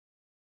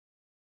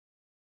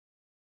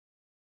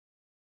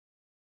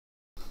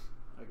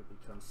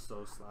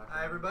so slack.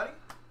 Hi, everybody.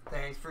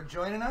 Thanks for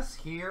joining us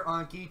here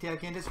on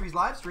Geektech Industries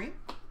live stream.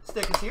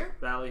 Stickus here.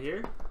 Bali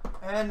here.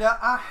 And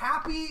a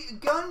happy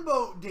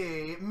Gunboat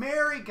Day.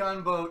 Merry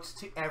Gunboats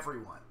to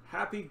everyone.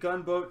 Happy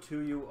Gunboat to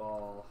you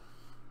all.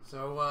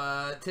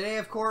 So today,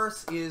 of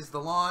course, is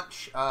the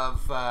launch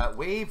of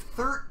Wave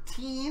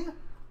 13,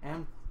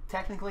 and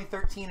technically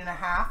 13 and a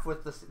half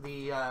with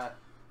the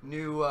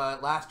new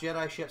Last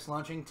Jedi ships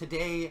launching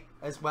today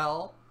as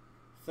well.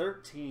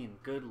 13,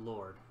 good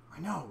lord. I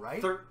know,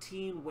 right?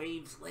 13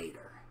 waves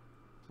later.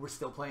 We're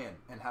still playing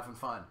and having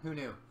fun. Who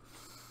knew?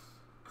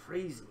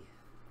 Crazy.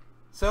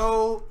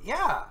 So,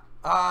 yeah,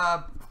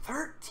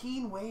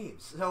 13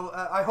 waves. So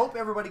I hope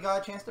everybody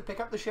got a chance to pick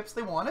up the ships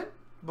they wanted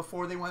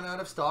before they went out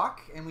of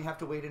stock, and we have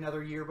to wait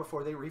another year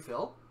before they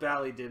refill.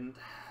 Bali didn't.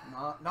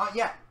 Not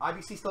yet.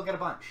 IBC still get a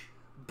bunch.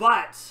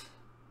 But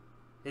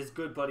his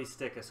good buddy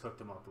Stickus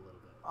hooked him up a little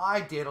bit.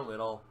 I did a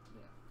little.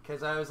 Yeah.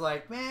 Because I was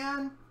like,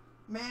 man,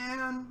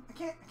 I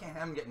can't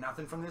I'm getting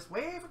nothing from this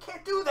wave. I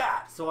can't do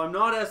that. So I'm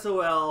not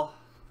SOL.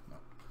 No.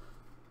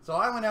 So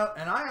I went out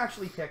and I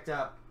actually picked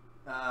up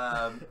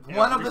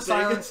one of the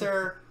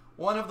Silencer,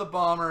 one of the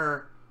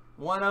Bomber,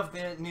 one of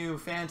the new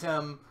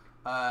Phantom,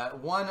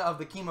 one of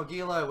the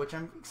Kimogila, which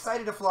I'm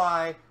excited to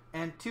fly,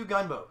 and 2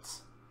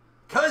 gunboats.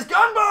 'Cause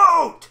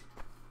Gunboat!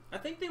 I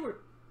think they were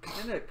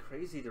kind of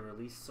crazy to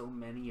release so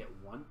many at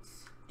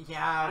once.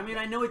 Yeah. I mean,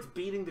 I know it's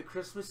beating the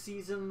Christmas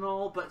season and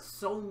all, but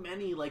so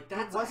many, like,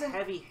 that's a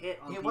heavy hit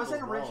on It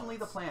wasn't originally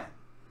the plan.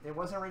 It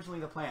wasn't originally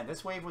the plan.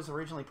 This wave was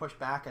originally pushed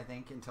back, I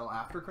think, until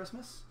after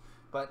Christmas.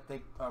 But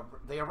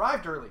they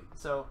arrived early.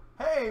 So,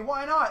 hey,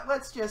 why not?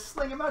 Let's just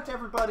sling them out to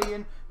everybody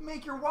and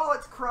make your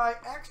wallets cry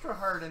extra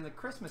hard in the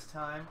Christmas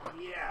time.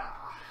 Yeah.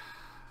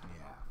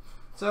 Yeah.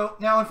 So,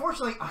 now,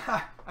 unfortunately,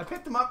 I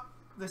picked them up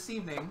this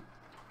evening,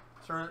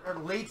 sort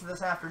of late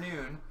this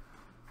afternoon,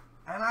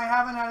 and I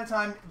haven't had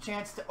a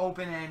chance to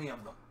open any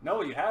of them.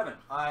 No, you haven't.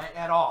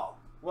 At all.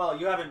 Well,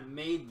 you haven't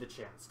made the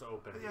chance to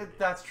open it.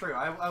 That's true.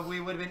 We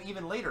would have been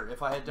even later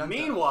if I had done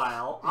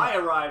Meanwhile, so. I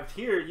arrived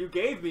here, you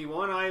gave me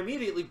one, I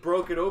immediately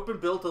broke it open,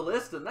 built a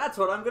list, and that's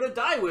what I'm going to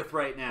die with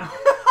right now.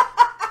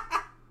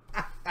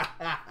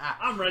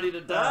 I'm ready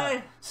to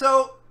die.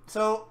 So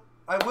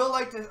I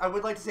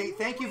would like to say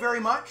thank you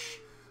very much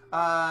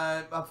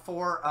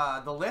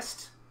for the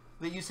list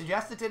that you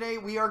suggested today.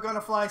 We are going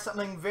to fly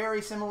something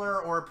very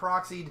similar or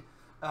proxied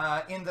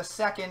in the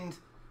second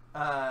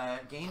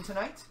game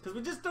tonight. Because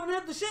we just don't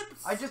have the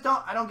ships. I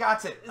don't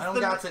got it. I don't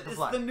got it to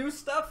fly. It's the new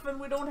stuff and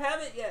we don't have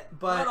it yet.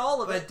 But, not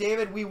all of it. But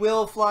David, we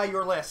will fly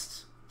your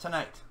list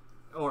tonight.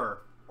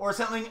 Or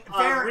something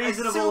very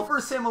super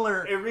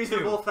similar. A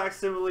reasonable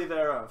facsimile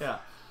thereof. Yeah.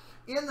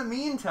 In the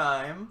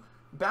meantime,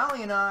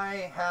 Bali and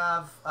I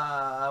have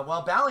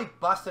Bali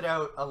busted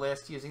out a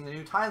list using the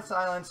new Tide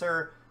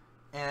Silencer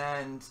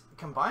and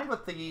combined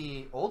with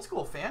the old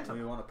school Phantom.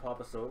 Do you want to pop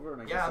us over?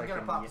 And I'm going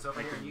to pop us over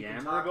here. You can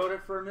yammer about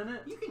it for a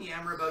minute? You can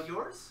yammer about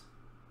yours.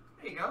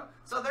 There you go.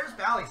 So there's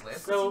Bali's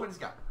list. Let's see what he's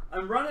got.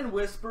 I'm running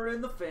Whisper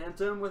in the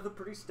Phantom with a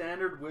pretty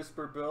standard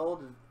Whisper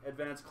build.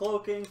 Advanced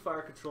cloaking,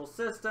 fire control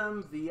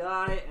system,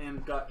 VI,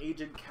 and got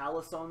Agent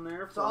Callus on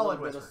there for a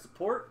little bit of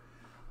support.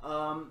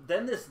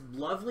 Then this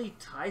lovely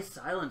TIE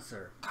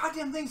Silencer.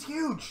 Goddamn thing's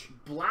huge.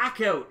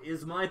 Blackout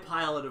is my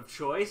pilot of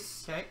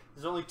choice. Okay.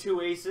 There's only 2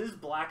 aces,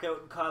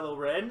 Blackout and Kylo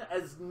Ren.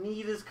 As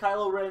neat as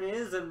Kylo Ren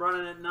is, and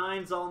running at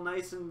 9's all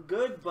nice and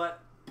good, but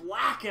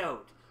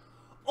Blackout.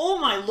 Oh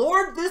my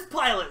lord, this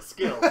pilot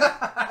skill.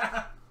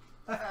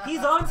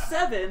 He's on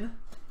 7,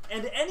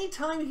 and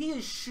anytime he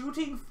is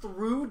shooting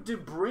through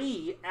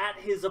debris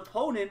at his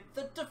opponent,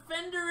 the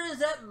defender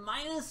is at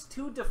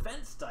 -2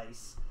 defense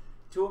dice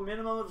to a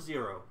minimum of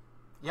 0.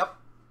 Yep.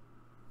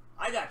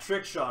 I got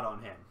trick shot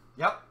on him.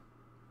 Yep.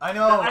 I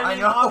know. I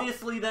mean, know.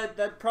 obviously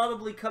that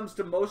probably comes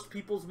to most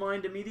people's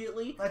mind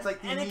immediately. That's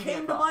like the and it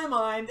came to my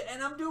mind,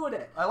 and I'm doing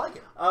it. I like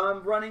it.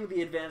 I'm running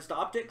the advanced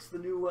optics, the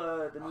new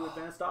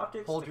advanced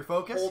optics. Hold your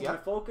focus. Hold my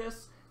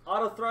focus.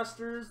 Auto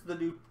thrusters, the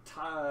new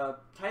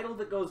title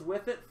that goes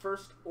with it,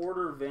 First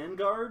Order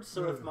Vanguard.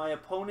 So if my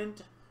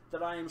opponent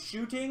that I am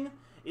shooting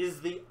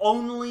is the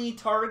only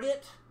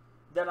target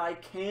that I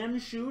can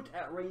shoot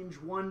at range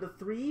 1 to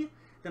 3,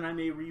 then I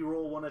may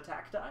re-roll 1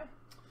 attack die.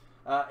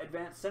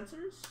 Advanced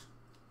sensors.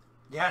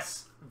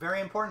 Yes,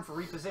 very important for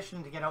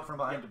repositioning to get out from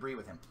behind debris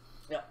with him.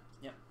 Yeah,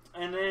 yeah.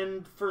 And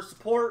then for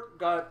support,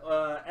 got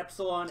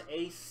Epsilon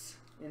Ace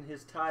in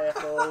his TIE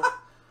FO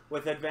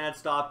with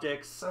advanced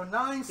optics. So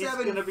 9,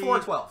 7, 4,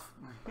 12.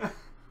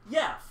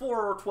 Yeah,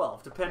 4 or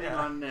 12, depending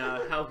on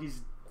how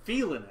he's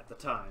feeling at the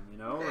time, you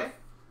know? Okay.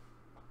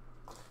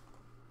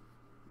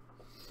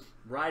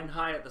 Riding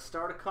high at the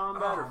start of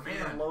combat or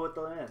feeling low at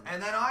the end.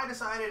 And then I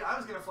decided I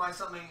was going to fly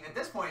something at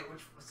this point,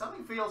 which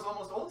something feels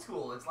almost old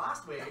school. It's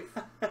Last Wave.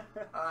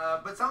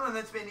 But something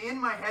that's been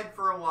in my head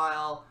for a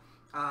while.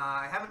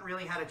 I haven't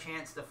really had a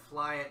chance to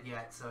fly it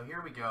yet, so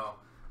here we go.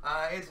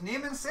 It's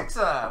Nim and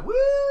Sixa.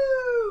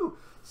 Woo!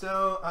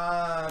 So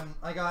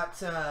I got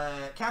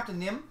Captain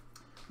Nim,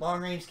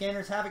 long range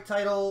scanners, havoc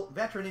title,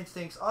 veteran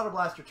instincts, auto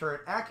blaster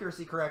turret,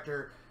 accuracy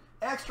corrector,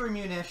 extra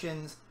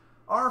munitions,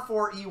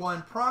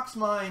 R4E1 prox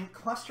mine,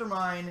 cluster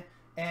mine,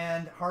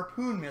 and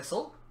harpoon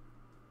missile.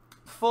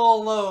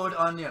 Full load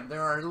on Nim.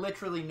 There are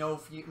literally no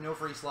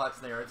free slots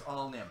there. It's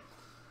all Nim.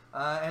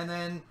 And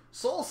then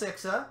Sol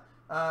Sixa,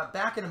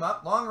 backing him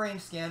up, long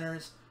range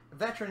scanners,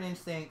 veteran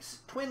instincts,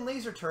 twin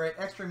laser turret,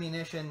 extra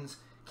munitions,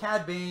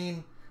 Cad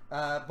Bane,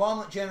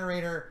 bomblet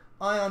generator,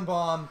 ion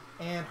bomb,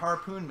 and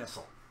harpoon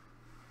missile.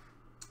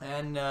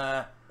 And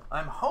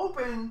I'm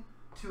hoping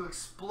to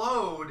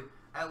explode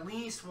at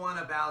least one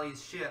of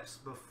Bali's ships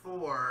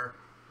before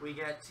we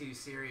get to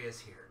Sirius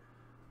here.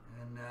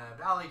 And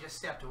Bali just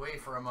stepped away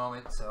for a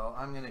moment, so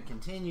I'm going to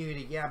continue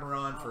to yabber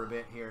on for a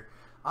bit here.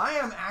 I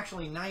am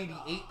actually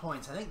 98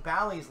 points. I think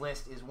Bali's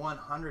list is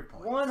 100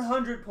 points.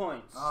 100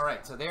 points. All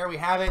right, so there we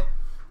have it.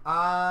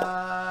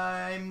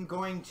 I'm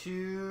going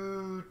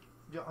to...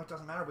 It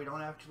doesn't matter. We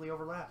don't actually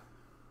overlap.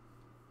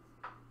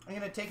 I'm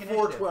going to take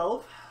initiative. 4,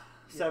 12,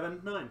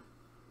 7, 9.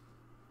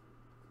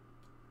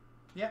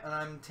 Yeah, and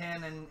I'm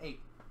 10 and 8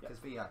 because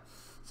VI.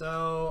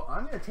 So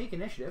I'm going to take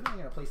initiative. I'm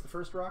going to place the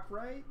first rock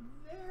right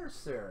there,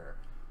 sir.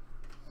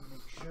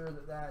 Make sure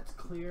that that's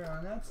clear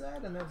on that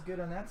side and that's good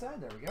on that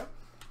side. There we go.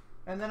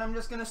 And then I'm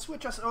just going to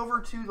switch us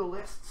over to the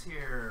lists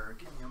here.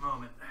 Give me a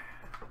moment.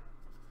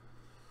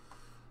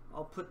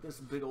 I'll put this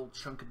big old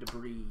chunk of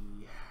debris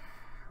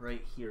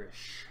right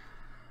here-ish.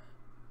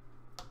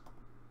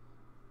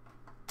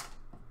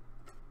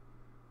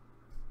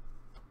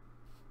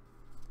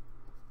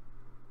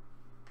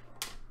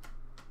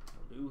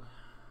 Will do.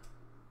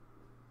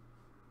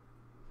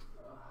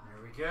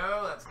 There we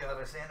go. That's got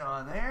us in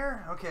on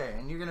there. Okay,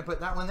 and you're going to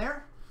put that one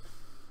there?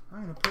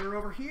 I'm going to put her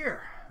over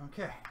here.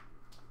 Okay.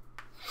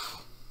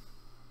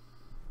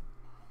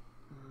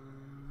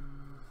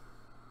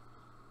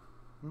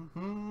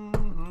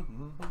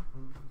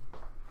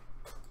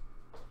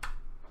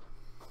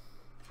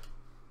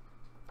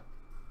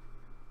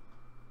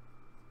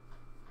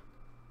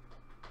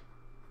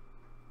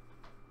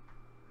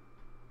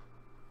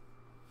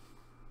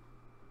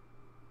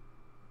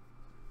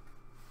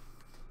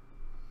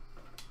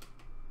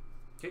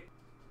 Okay.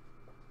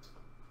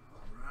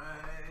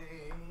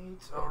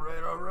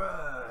 All right.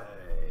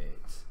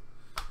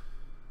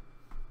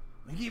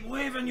 You keep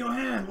waving your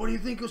hand. What do you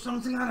think of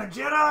something on a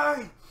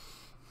Jedi?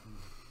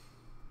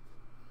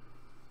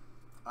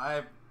 I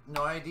have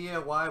no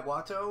idea why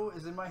Watto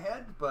is in my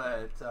head,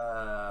 but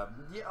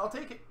yeah, I'll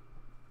take it.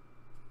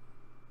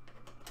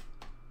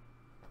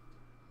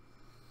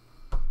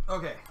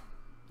 Okay.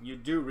 You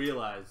do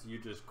realize you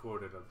just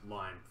quoted a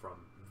line from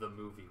the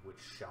movie which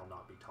shall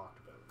not be talked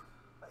about.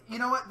 You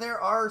know what?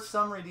 There are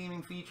some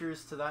redeeming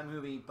features to that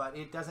movie, but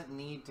it doesn't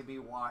need to be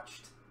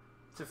watched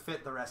to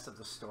fit the rest of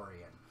the story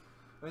in.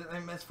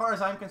 As far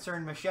as I'm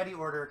concerned, Machete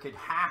Order could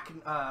hack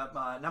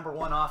number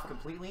 1 off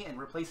completely and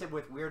replace it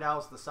with Weird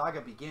Al's The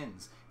Saga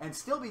Begins and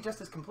still be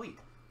just as complete.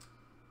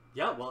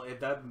 Yeah, well,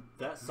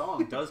 that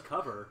song does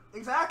cover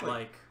exactly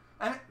like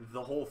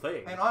the whole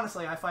thing. And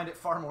honestly, I find it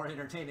far more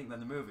entertaining than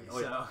the movie.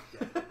 Oh, so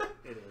yeah,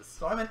 it is.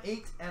 So I'm an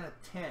 8 and a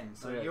 10.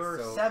 So okay,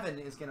 your 7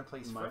 is going to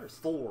place my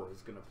first. 4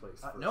 is going to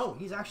place first. No,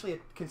 he's actually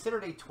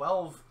considered a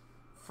 12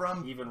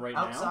 from even right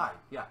outside.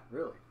 now? Yeah.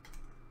 Really?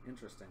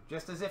 Interesting.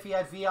 Just as if he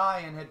had VI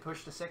and had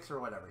pushed to 6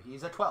 or whatever.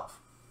 He's a 12.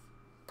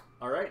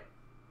 All right.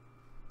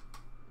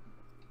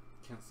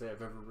 Can't say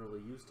I've ever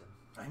really used him.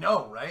 I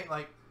know, right?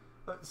 Like,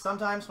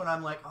 sometimes when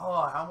I'm like,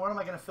 oh, what am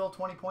I going to fill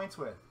 20 points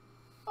with?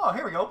 Oh,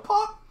 here we go.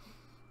 Pop!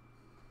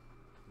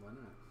 Why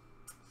not?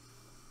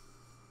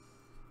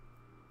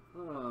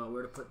 Oh,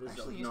 where to put this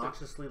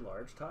obnoxiously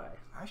large tie?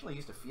 I actually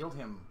used to field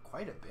him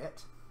quite a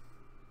bit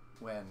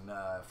when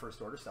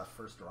First Order stuff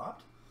first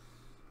dropped.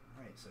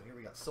 Alright, so here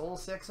we got Sol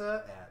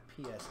Sixa at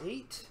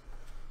PS8.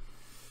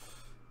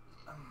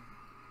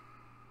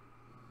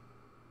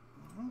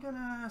 I'm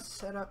gonna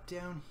set up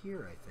down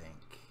here, I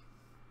think.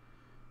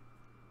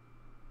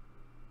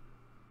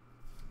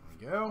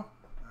 There we go.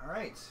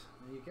 Alright,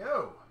 there you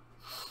go.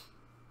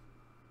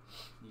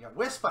 You got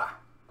Whisper.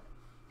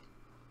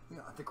 You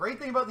know, the great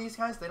thing about these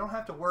guys, they don't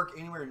have to work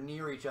anywhere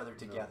near each other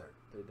together.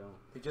 No, they don't.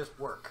 They just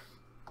work.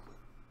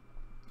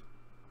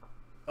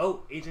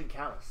 Oh, Agent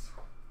Callus.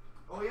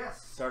 Oh,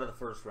 yes. Start of the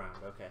first round,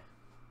 okay.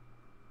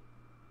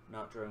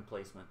 Not during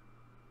placement.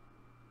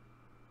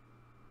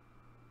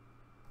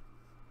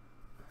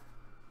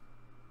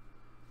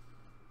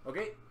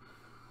 Okay.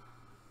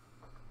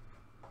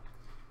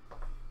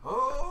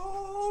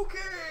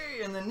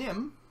 Okay, and the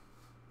Nim.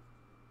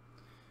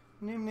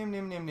 Nim.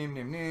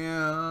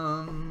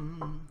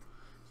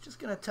 Just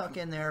gonna tuck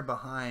in there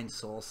behind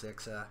Sol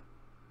Sixa.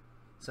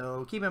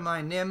 So keep in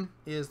mind, Nim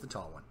is the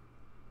tall one.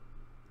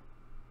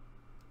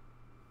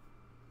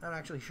 Not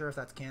actually sure if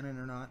that's canon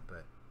or not,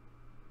 but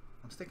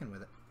I'm sticking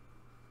with it.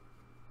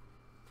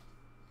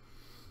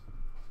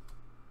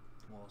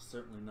 Well,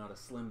 certainly not a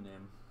slim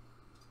Nim.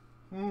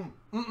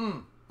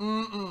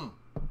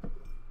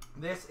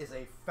 This is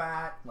a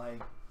fat,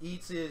 like,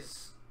 eats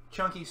his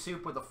chunky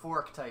soup with a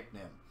fork type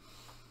Nim.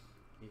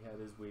 He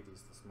had his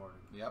Wheaties this morning.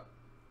 Yep.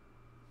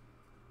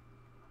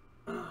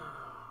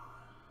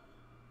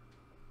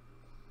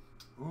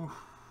 Ooh.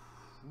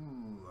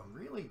 Ooh, I'm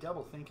really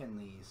double thinking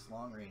these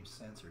long-range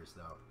sensors,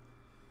 though.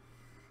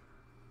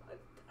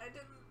 I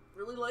didn't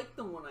really like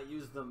them when I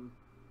used them.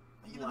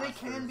 They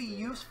can be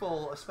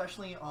useful,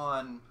 especially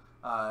on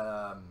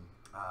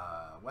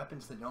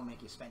weapons that don't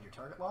make you spend your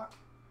target lock,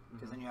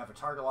 because then you have a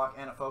target lock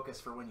and a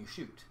focus for when you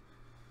shoot.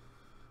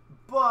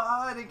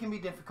 But it can be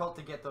difficult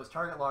to get those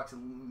target locks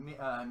in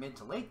mid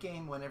to late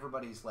game when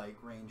everybody's like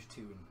range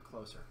 2 and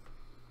closer.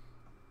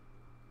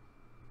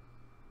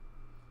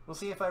 We'll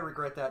see if I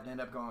regret that and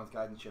end up going with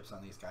guidance chips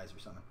on these guys or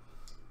something.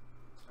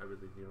 I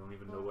really don't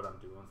even know what I'm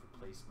doing for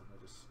placement.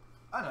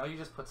 I know, you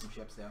just put some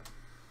chips down.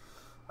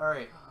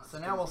 Alright, so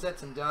now we'll set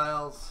some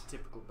dials.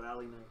 Typical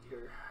Bali night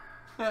here.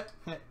 You're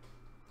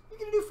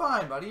going to do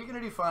fine, buddy. You're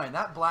going to do fine.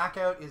 That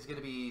blackout is going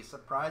to be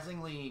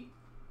surprisingly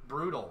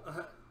brutal.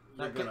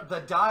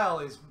 The dial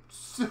is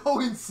so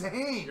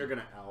insane. You're going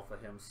to alpha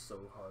him so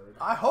hard.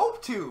 I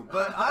hope to,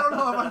 but I don't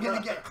know if I'm going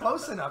to get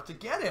close enough to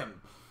get him.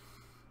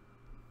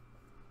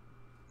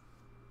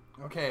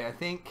 Okay, I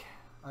think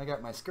I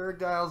got my Skirg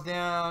dials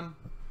down.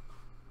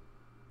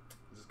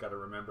 Just got to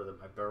remember that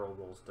my barrel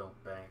rolls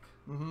don't bank.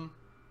 Mm-hmm.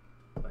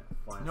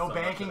 No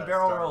banking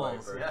barrel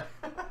rolls. Viper. Yeah.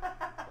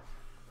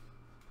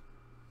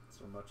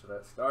 So much of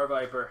that Star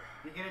Viper.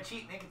 You're gonna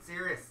cheat, make it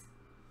serious.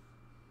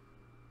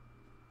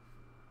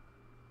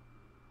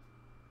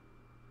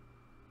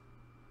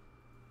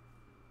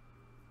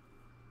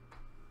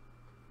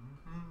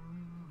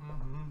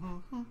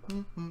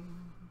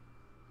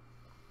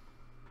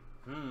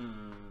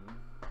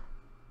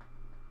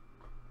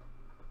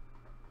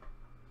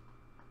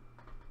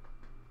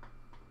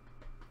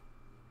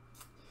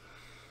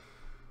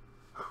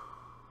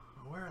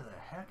 Where the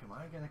heck am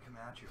I going to come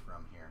at you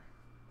from here?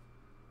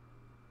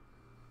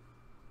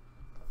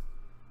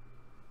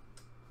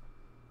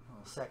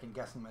 Well, second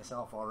guessing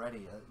myself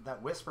already.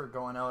 That whisper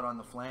going out on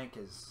the flank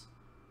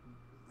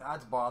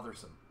that's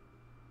bothersome.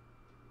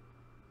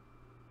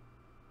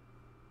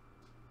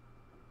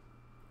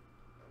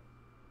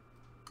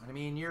 I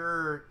mean,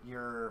 your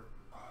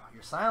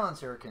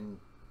silencer can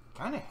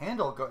kind of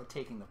handle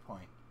taking the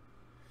point.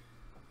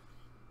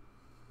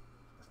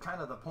 It's kind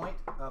of the point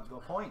of the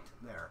point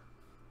there.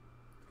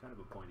 Kind of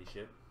a pointy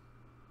ship.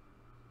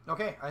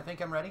 Okay, I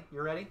think I'm ready.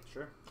 You're ready?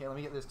 Sure. Okay, let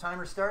me get this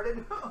timer started.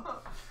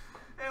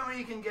 And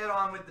we can get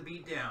on with the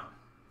beatdown.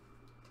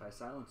 Try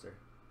silencer.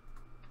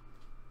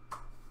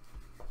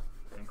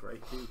 Bank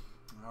right too.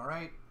 All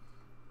right.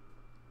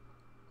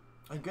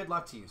 And good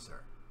luck to you,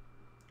 sir.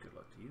 Good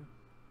luck to you.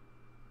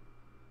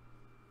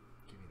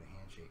 Give me the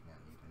handshake now.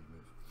 You can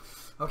move.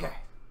 Okay.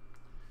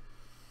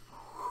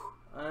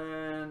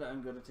 And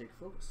I'm going to take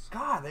focus.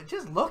 God, that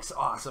just looks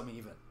awesome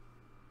even.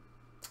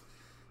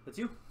 That's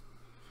you.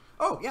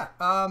 Oh, yeah.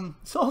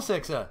 Soul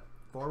Sixa.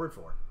 Forward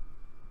 4.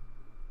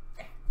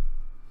 There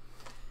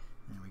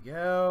we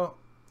go.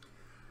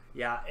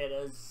 Yeah, it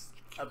is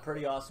a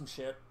pretty awesome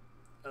ship.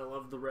 I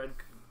love the red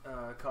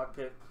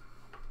cockpit.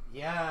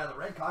 Yeah, the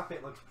red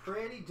cockpit looks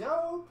pretty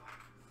dope.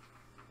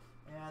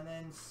 And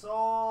then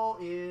Soul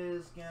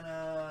is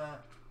gonna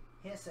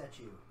hiss at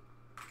you.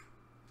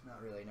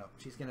 Not really, no.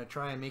 She's gonna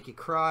try and make you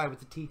cry with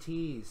the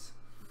TTs.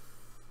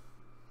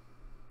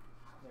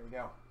 There we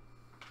go.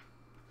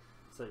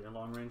 Is that your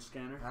long range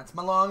scanner? That's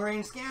my long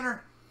range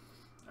scanner.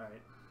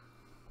 Alright.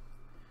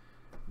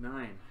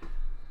 9.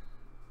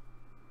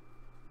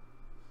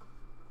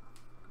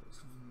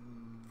 Goes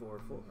 4-4.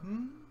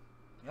 Mm-hmm.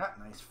 Yeah,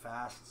 nice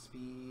fast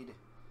speed.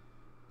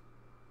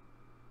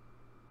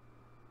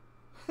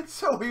 It's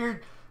so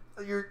weird.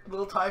 Your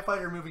little TIE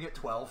fighter moving at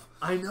 12.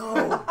 I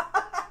know!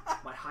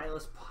 My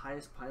highest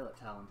pilot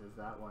talent is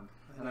that one.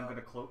 And I'm going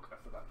to cloak. I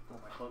forgot to pull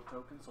my cloak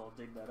token, so I'll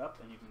dig that up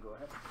and you can go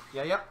ahead.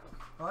 Yeah, yep.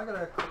 Well, I got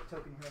a quick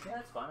token here. Yeah,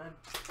 that's fine.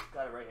 I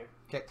got it right here.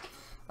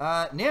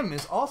 Okay. Nim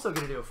is also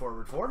going to do a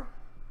forward 4.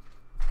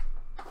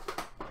 I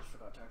just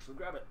forgot to actually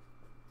grab it.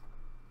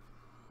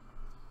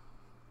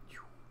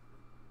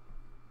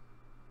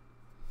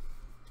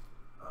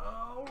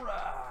 All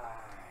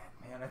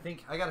right, man. I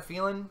think I got a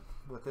feeling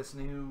with this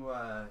new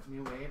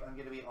wave, I'm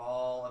going to be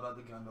all about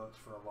the gunboats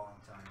for a long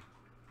time.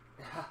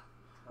 Yeah.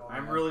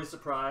 I'm really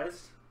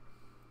surprised.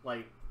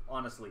 Like,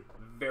 honestly,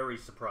 very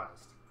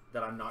surprised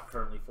that I'm not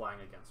currently flying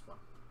against one.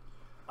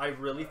 I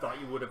really thought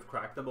you would have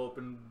cracked them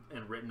open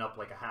and written up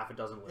like a half a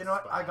dozen lists. You know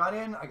what? I got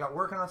in, I got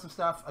working on some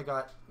stuff, I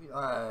got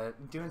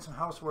doing some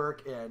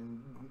housework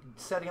and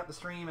setting up the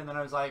stream, and then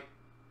I was like,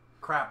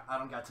 crap, I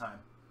don't got time.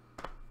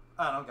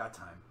 I don't got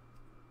time.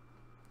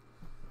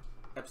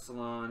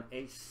 Epsilon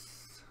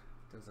Ace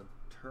does a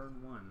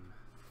turn 1.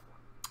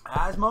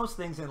 As most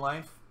things in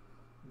life,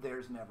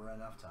 there's never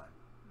enough time.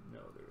 No,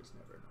 there is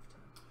never enough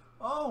time.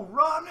 Oh,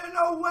 running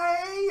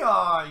away,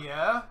 are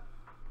ya?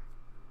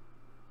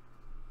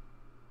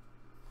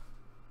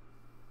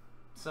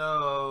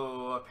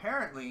 So,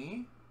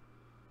 apparently,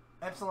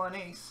 Epsilon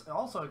Ace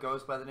also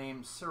goes by the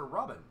name Sir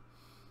Robin.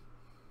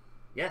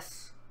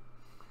 Yes.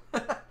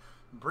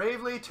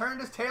 Bravely turned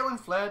his tail and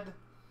fled.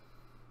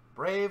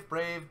 Brave,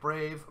 brave,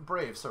 brave,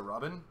 brave Sir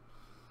Robin.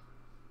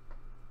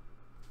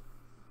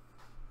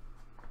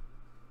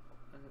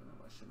 I don't know,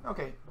 my shouldn't.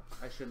 Okay.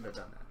 I shouldn't have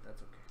done that.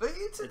 That's okay.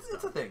 It's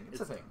a thing.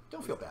 It's a thing. Done.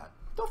 Don't feel bad.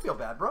 Don't feel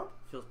bad, bro.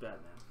 Feels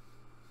bad, man.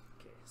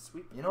 Okay,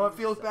 sweep. You know what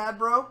feels bad,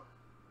 bro?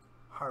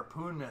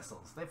 Harpoon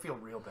missiles. They feel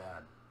real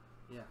bad.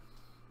 Yeah.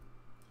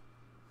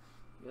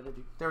 Yeah, they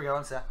do. There we go.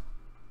 I'm set.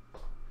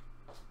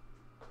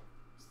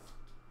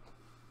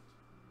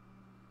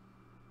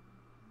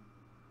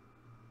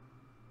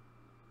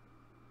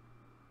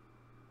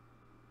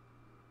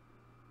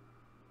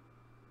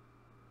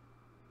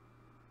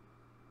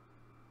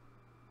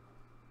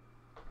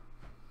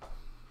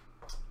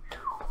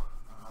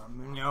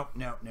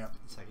 Nope.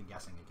 Second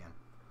guessing again.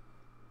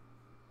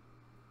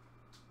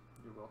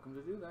 You're welcome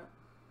to do that.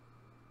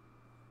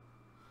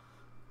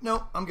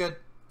 No, I'm good.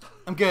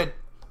 I'm good.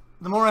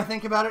 The more I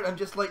think about it, I'm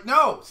just like,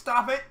 no,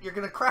 stop it. You're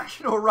going to crash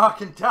into a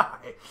rock and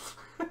die.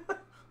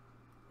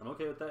 I'm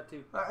okay with that,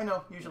 too. I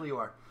know. Usually you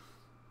are.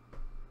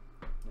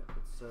 Yeah,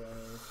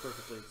 it's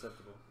perfectly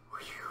acceptable.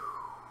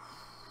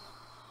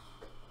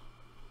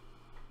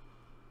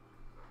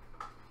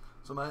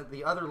 So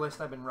the other list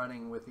I've been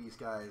running with these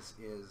guys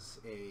is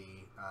a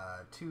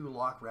 2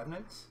 lock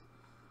revenants,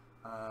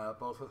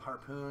 both with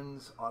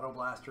harpoons, auto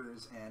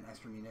blasters, and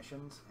extra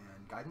munitions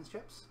and guidance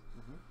chips,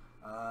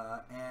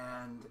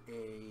 and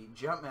a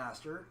jump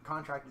master,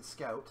 contracted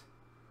scout,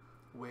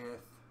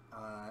 with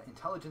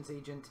intelligence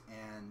agent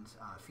and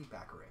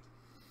feedback array.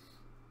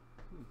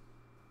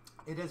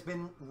 It has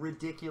been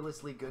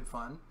ridiculously good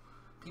fun.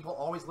 People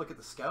always look at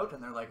the scout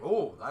and they're like,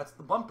 "Oh, that's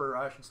the bumper.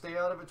 I should stay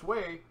out of its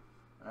way."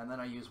 And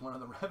then I use one of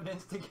the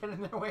revenants to get in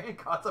their way and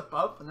cause a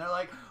bump. And they're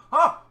like,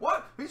 "Huh,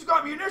 what? He's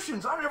got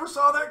munitions. I never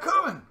saw that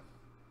coming."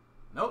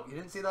 Nope, you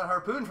didn't see that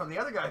harpoon from the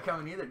other guy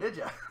coming either, did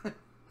you?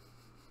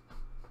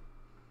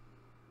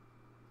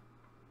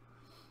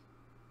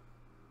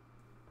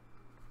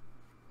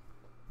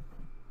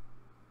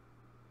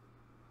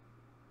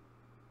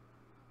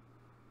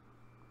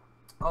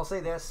 I'll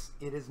say this,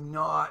 it is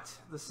not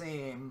the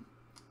same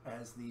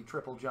as the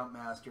triple jump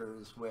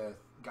masters with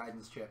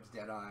guidance chips,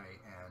 Deadeye,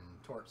 and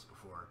torps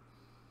before.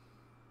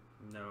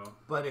 No.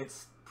 But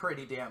it's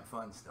pretty damn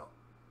fun still.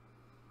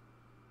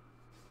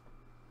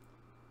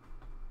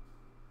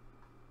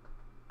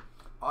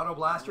 Auto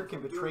blaster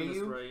can betray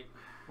you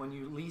when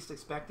you least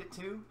expect it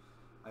to.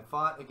 I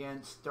fought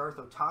against Darth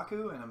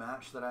Otaku in a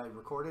match that I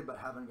recorded but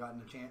haven't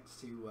gotten a chance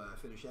to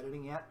finish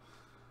editing yet.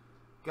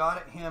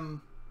 Got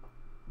him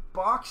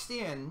boxed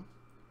in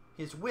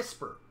his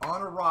whisper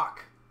on a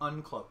rock,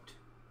 uncloaked.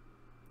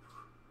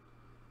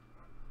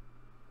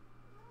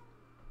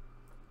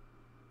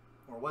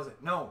 Or was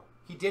it? No,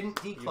 he didn't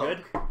decloak. You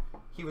good?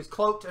 He was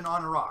cloaked and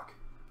on a rock.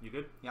 You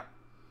good? Yep.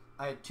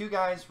 I had 2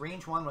 guys,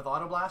 range 1 with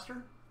auto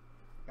blaster.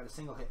 Got a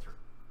single hit through.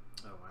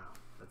 Oh, wow.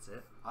 That's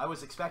it? I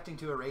was expecting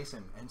to erase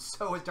him, and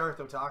so was Darth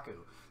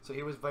Otaku. So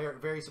he was very,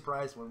 very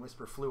surprised when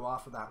Whisper flew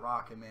off of that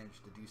rock and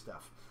managed to do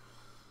stuff.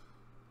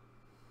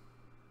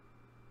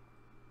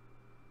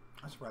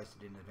 I'm surprised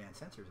it didn't advance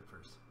sensors at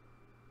first.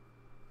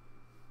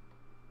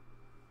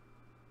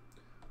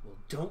 Well,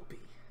 don't be.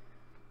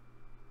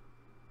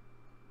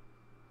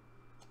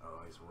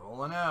 Oh, he's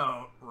rolling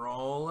out.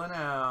 Rolling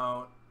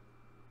out.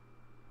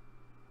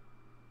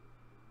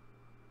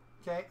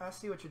 Okay, I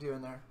see what you're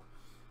doing there.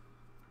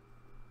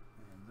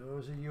 And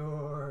those are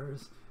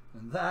yours.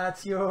 And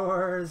that's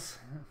yours.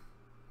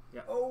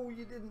 Yeah. Oh,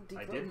 you didn't decloak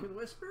I didn't. with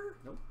Whisper?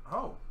 Nope.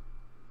 Oh.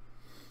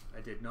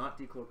 I did not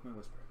decloak my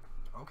whisper.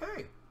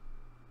 Okay.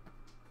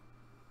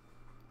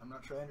 I'm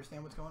not sure I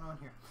understand what's going on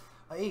here.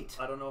 8.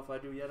 I don't know if I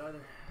do yet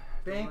either.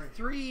 Bank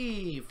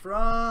 3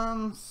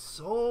 from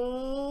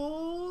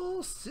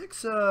Soul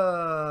 6.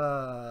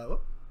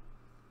 Whoop.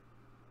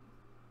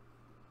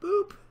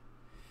 Boop.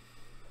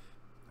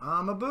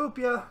 I'm a boop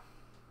ya.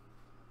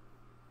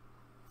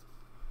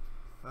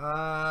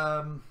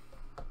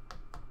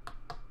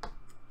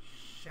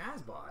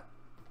 Shazbot.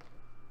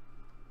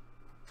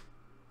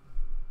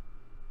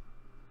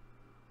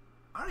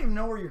 I don't even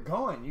know where you're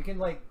going. You can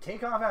like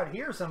take off out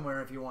here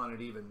somewhere if you wanted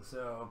even.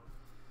 So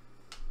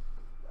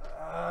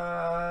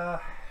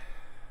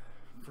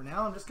for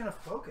now I'm just gonna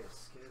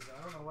focus because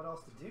I don't know what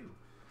else to do.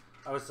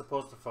 I was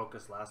supposed to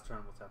focus last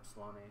turn with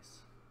Epsilon Ace,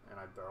 and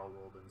I barrel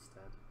rolled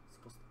instead.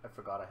 I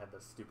forgot I had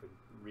this stupid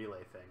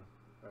relay thing.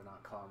 Or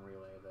not comm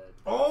relay.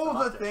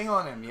 The thing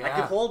on him, yeah. I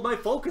can hold my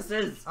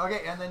focuses!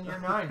 Okay, and then you're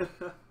 9.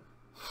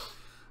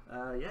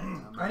 Yeah.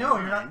 I know,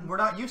 we're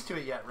not used to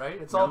it yet,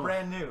 right? It's all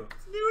brand new.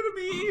 It's new to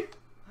me!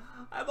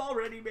 I'm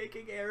already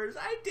making errors.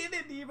 I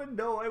didn't even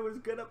know I was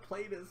gonna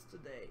play this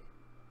today.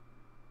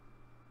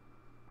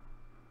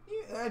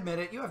 Admit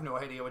it, you have no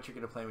idea what you're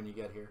gonna play when you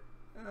get here.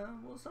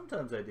 Well,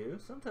 sometimes I do.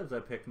 Sometimes I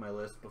picked my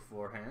list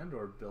beforehand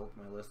or built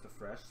my list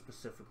afresh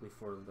specifically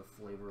for the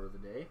flavor of the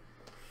day.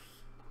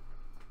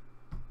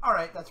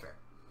 Alright, that's fair.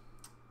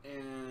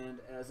 And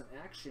as an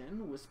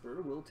action,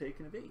 Whisper will take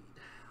an evade.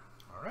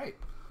 Alright.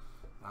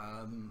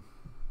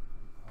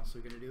 Also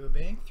going to do a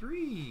bank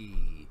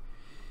 3.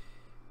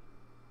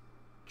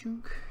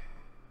 Chunk.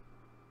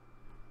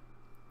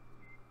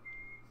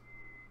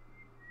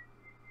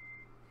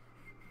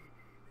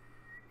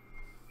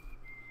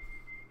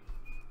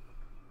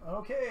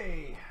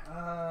 Okay,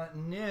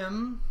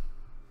 Nim.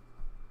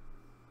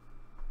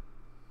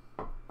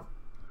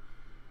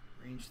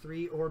 Range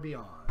 3 or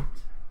beyond.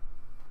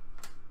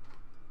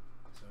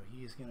 So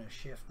he's going to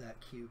shift that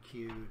QQ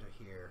to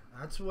here.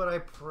 That's what I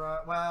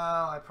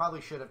I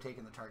probably should have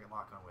taken the target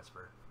lock on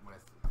Whisper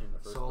with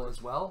Soul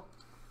as well.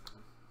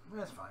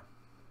 That's fine.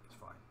 It's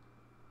fine.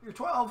 You're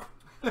 12.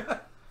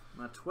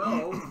 My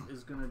 12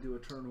 is going to do a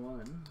turn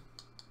 1.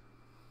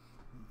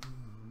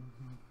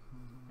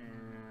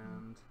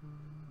 And...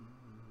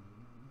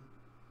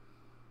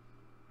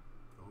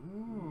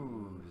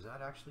 Ooh, does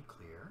that actually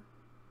clear?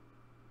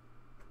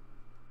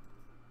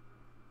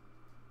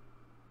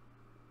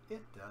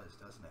 It does,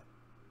 doesn't it?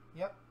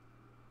 Yep.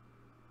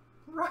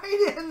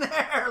 Right in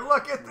there!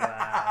 Look at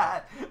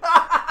that!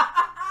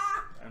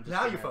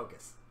 Now you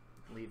focus.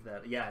 Leave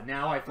that. Yeah,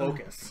 now I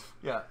focus.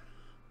 Yeah.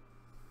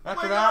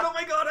 After that, oh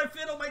my god, I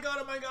fit! Oh my god,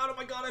 oh my god, oh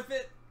my god, I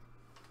fit!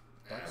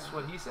 That's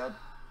what he said.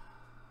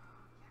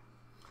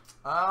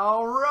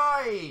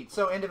 Alright!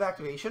 So, end of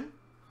activation.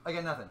 I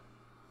get nothing.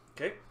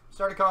 Okay.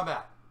 Start of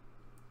combat.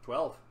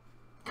 12.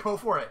 Go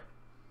for it.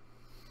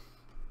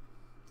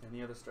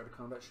 Any other start of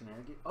combat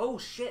shenanigans? Oh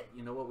shit!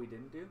 You know what we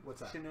didn't do? What's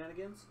that?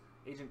 Shenanigans?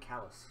 Agent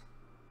Callus.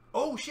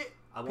 Oh shit!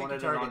 I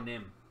wanted it on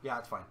Nim. Yeah,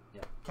 it's fine.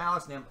 Yeah.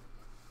 Callus, Nim.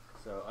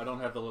 So I don't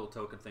have the little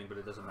token thing, but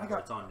it doesn't matter.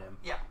 It's on Nim.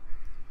 Yeah.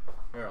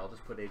 Here, I'll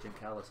just put Agent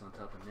Callus on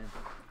top of Nim.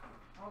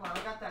 Hold on,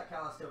 I got that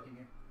Callus token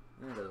here.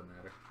 It doesn't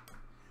matter.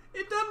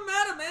 It doesn't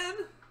matter,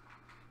 man!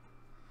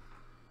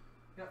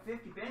 Got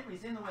 50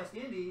 Bentleys in the West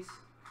Indies.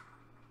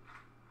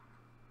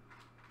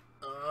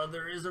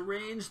 There is a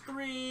range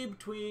 3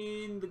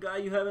 between the guy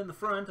you have in the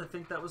front. I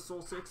think that was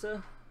Soul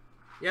Sixa.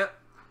 Yep.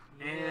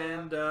 Yeah.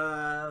 And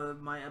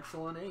my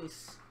Epsilon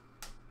Ace.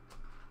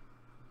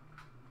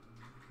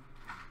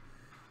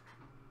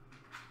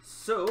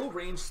 So,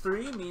 range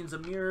 3 means a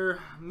mere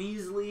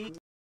measly,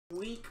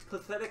 weak,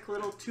 pathetic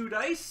little 2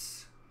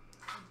 dice.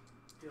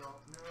 Don't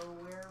know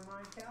where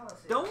my Callus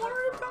is. Don't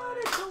worry about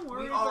it. Don't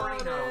worry about it.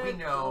 We already know. We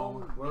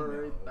know. Don't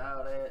worry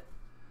about it.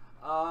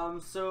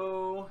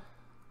 So...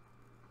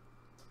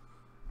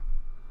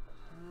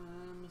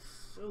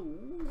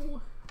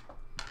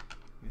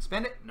 you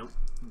spend it? Nope.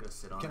 I'm gonna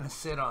sit on it. Gonna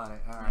sit on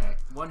it. Alright.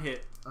 1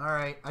 hit.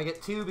 Alright. I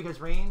get 2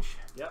 because range.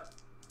 Yep.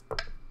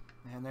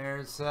 And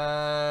there's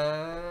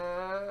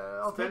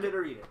I'll spend it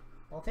or eat it.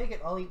 I'll take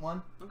it. I'll eat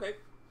 1. Okay.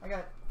 I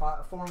got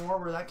 4 more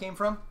where that came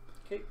from.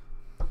 Okay.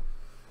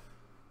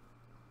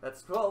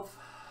 That's 12.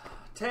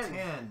 10.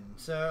 10.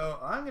 So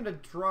I'm gonna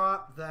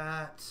drop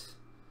that.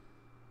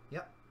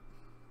 Yep.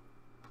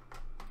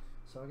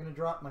 So I'm gonna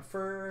drop my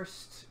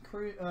first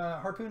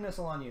harpoon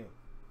missile on you.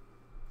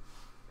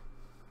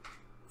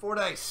 4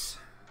 dice.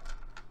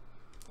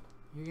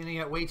 You're gonna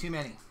get way too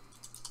many.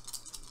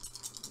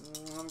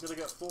 I'm gonna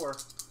get 4.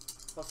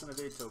 Plus an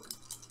evade token.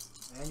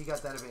 And you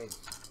got that evade.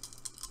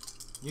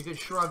 You could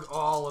shrug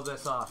all of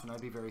this off and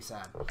I'd be very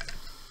sad.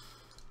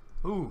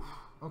 Ooh.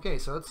 Okay,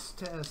 so let's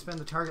spend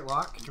the target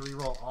lock to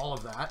reroll all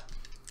of that.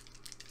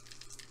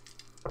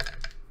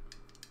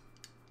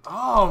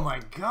 Oh my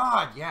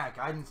god, yeah,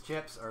 guidance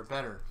chips are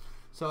better.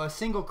 So a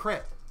single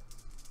crit.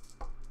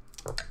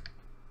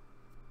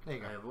 There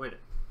you go. I avoid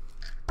it.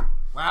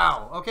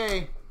 Wow,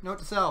 okay. Note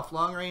to self,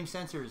 long range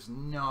sensors,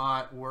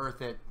 not worth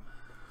it.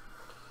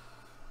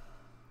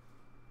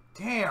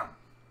 Damn.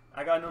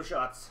 I got no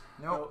shots.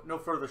 Nope. No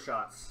further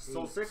shots.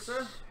 Soul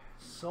Sixa?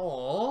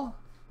 Soul.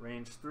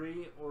 Range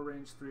 3 or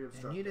range 3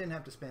 of And you didn't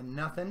have to spend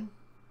nothing.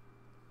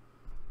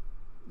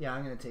 Yeah,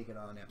 I'm going to take it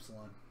on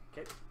Epsilon.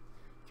 Okay.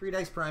 3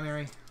 dice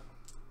primary.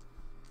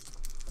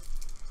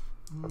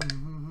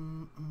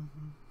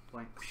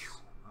 Blank.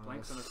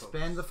 Blanks and a focus.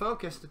 Spend the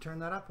focus to turn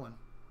that up 1.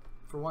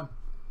 For 1.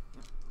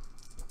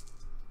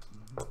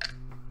 Yep.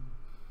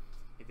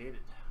 Evaded.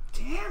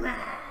 Damn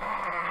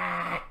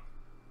it!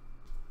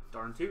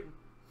 Darn tootin'.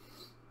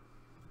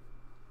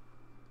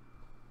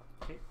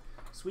 Okay.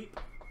 Sweep.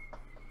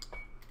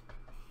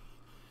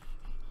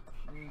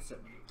 And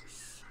 7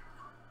 meters.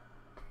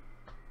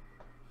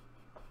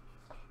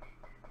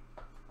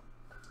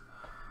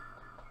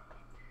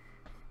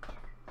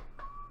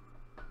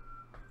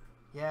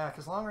 Yeah,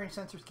 because long range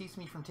sensors keeps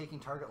me from taking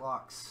target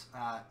locks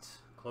at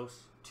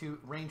close to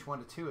range 1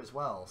 to 2 as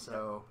well.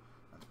 So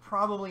that's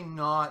probably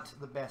not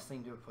the best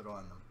thing to put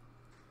on them.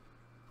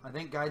 I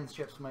think guidance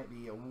chips might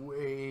be a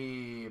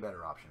way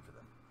better option for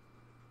them.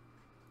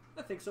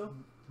 I think so.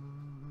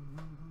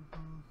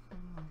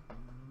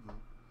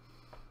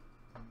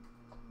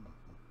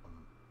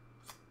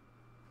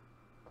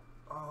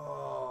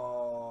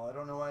 Oh, I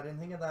don't know why I didn't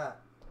think of that.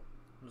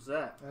 What's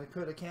that? I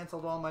could have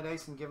canceled all my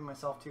dice and given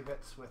myself 2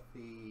 hits with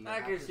the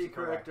accuracy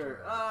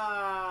corrector.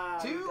 Ah,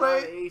 too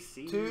late.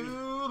 AC.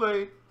 Too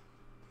late.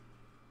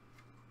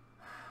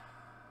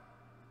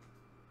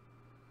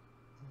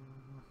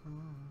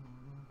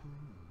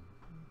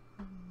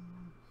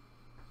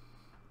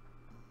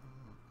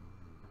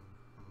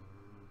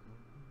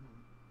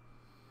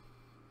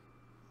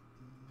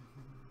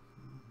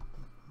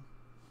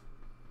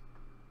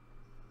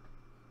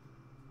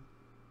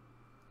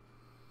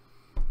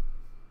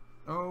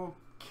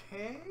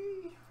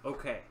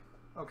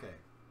 Okay.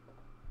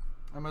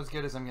 I'm as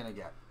good as I'm gonna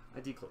get. I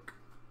decloak.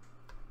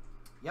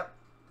 Yep.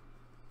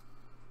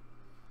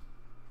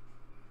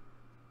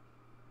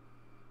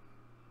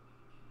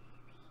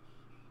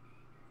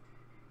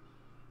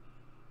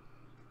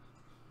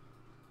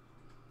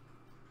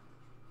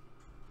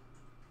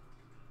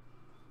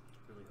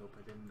 Really hope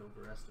I didn't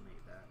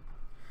overestimate that.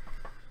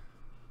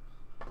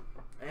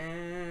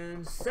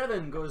 And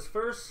 7 goes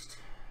first.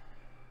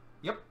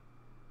 Yep.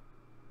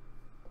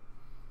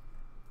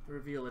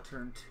 Reveal a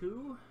turn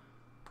 2.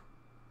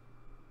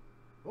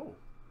 Oh,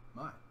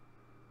 my.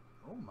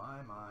 Oh, my.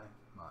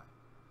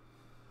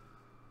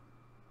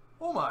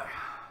 Oh, my.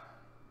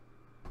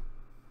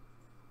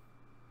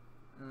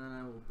 And then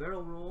I will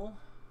barrel roll.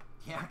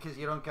 Yeah, because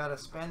you don't got to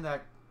spend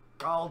that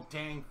gall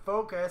dang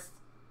focus.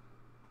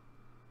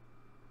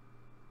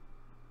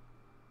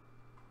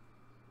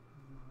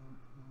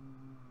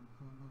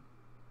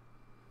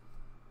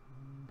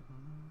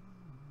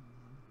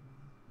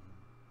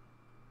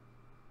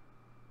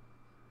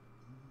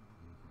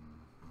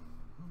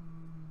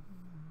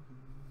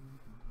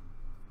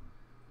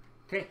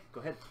 Okay,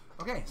 go ahead.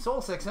 Okay,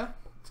 Soul 6, huh?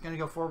 It's going to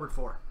go forward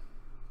 4.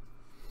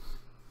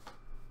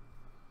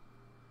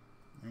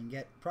 And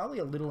get probably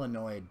a little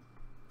annoyed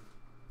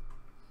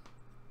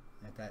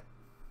at that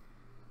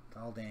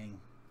gall dang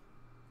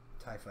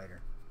TIE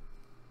fighter.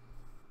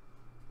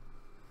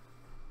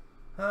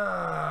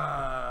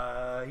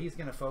 He's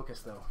going to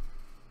focus, though.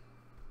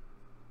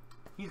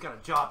 He's got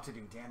a job to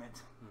do, damn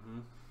it.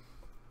 Mm-hmm.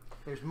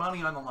 There's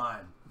money on the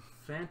line.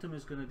 Phantom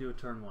is going to do a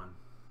turn 1.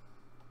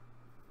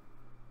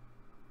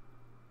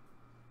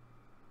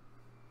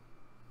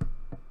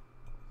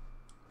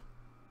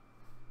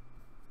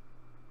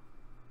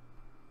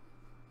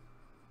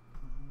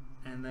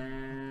 And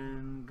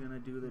then gonna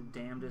do the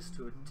damnedest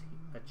to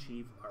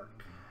achieve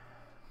arc.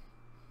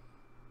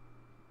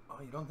 Oh,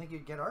 you don't think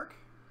you'd get arc?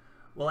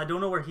 Well, I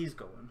don't know where he's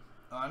going.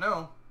 I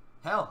know.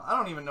 Hell, I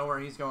don't even know where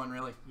he's going,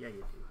 really. Yeah,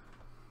 you do.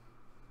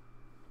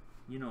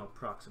 You know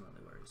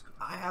approximately where he's going.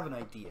 I have an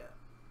idea.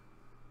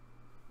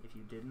 If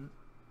you didn't,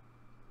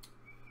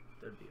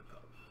 there'd be a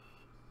problem.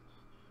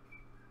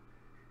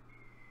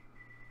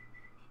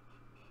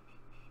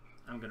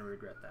 I'm gonna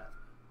regret that.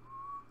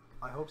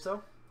 I hope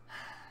so.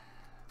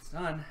 It's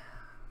done.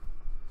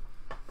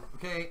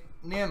 Okay,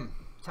 Nim,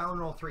 Talon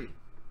roll 3.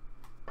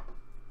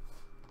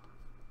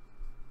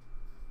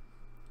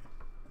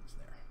 That's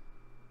there.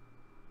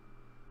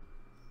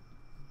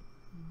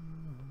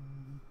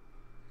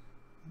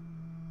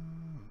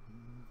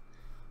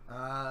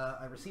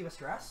 I receive a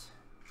stress.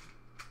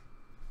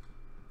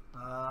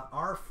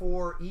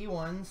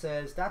 R4E1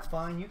 says, that's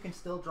fine, you can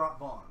still drop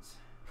bombs.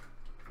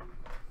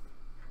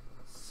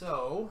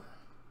 So,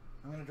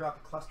 I'm going to drop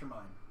a cluster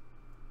mine.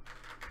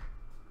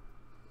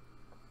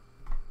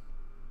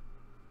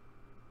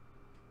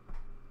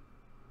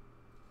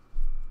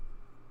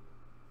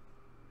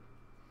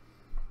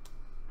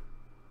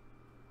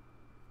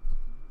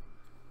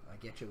 I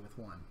get you with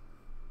 1.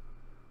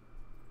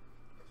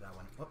 That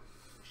one. Oh.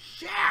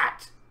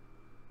 Shat!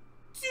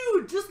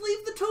 Dude, just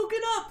leave the token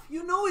up.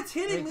 You know it's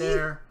hitting Right me.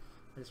 there.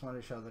 I just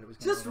wanted to show that it was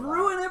gonna Just overlap.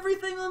 ruin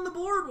everything on the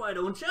board, why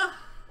don't ya?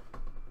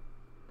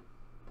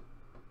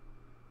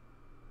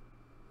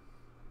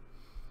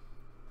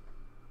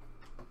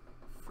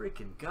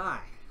 Freaking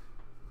guy.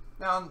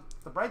 Now, on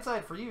the bright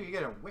side for you, you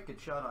get a wicked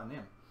shot on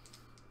him.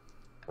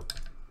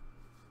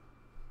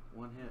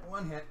 1 hit.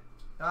 1 hit.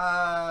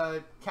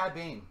 Cad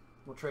Bane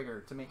will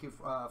trigger to make you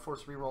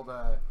force reroll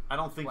the... I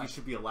don't think What? you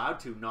should be allowed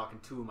to knocking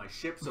 2 of my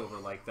ships over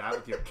like that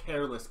with your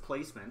careless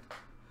placement.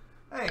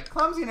 Hey,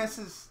 clumsiness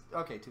is...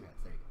 Okay, 2 hits.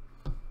 There you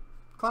go.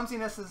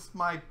 Clumsiness is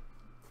my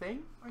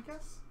thing, I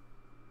guess?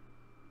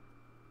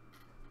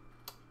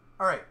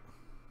 Alright.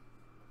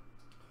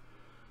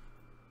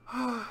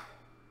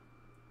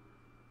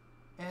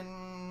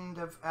 End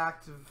of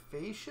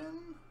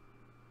activation.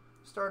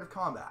 Start of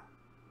combat.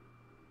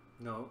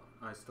 No,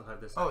 I still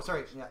have this. Oh,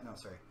 sorry. Yeah, no,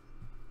 sorry.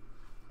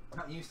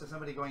 Not used to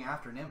somebody going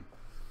after Nim.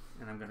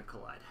 And I'm going to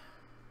collide.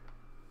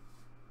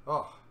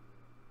 Oh,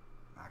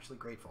 I'm actually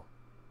grateful.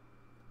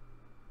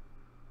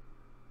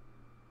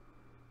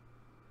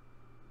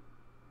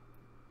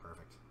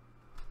 Perfect.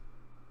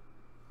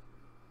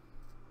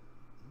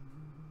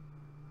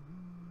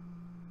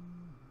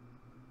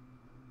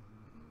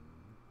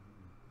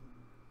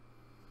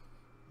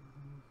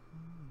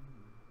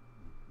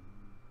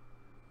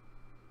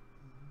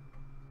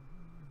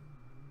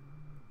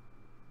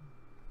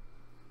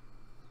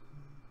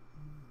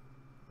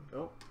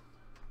 Oh.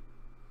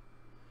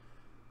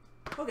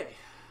 Okay,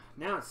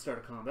 now it's start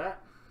of combat.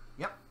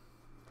 Yep.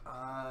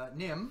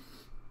 Nim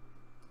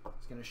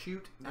is going to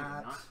shoot Maybe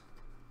at... not.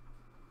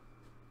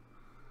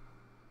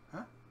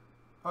 Huh?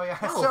 Oh, yeah.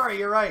 Oh. Sorry,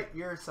 you're right.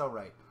 You're so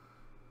right.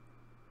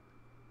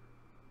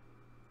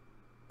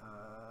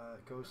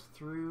 It goes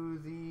through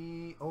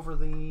the... Over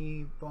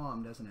the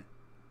bomb, doesn't it?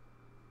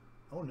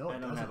 Oh, no, I it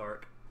don't doesn't. have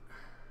arc.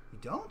 You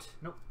don't?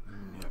 Nope.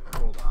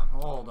 Hold on.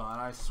 Hold on.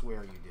 I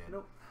swear you did.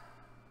 Nope.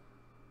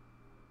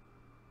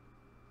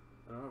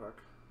 I don't have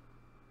arc.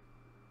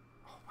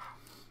 Oh,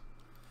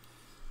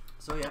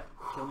 So yeah,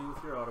 kill me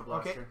with your auto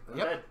blaster. Okay. I'm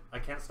Yep. dead. I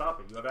can't stop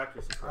it. You have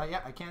accuracy.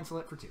 Yeah, I cancel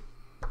it for 2.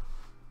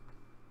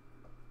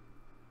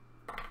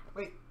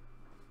 Wait.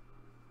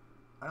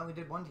 I only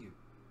did 1 to you.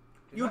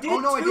 You I? did Oh,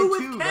 no, I 2 did with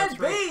 2. Cad That's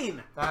right.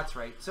 Bane! That's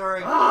right.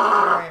 Sorry.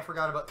 Ah! Sorry, I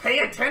forgot about... Pay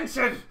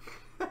attention!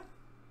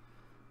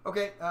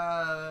 Okay,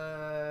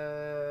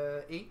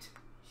 8.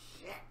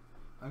 Shit.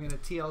 I'm going to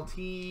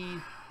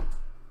TLT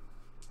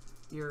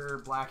your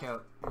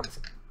Blackout. It's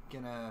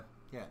going to...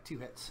 Yeah, 2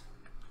 hits.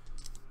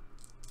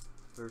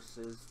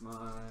 Versus my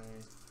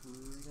 3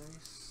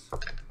 dice.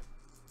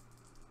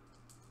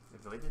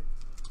 Avoided.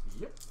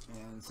 Yep.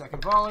 And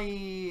second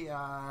volley,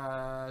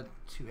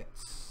 2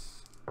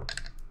 hits.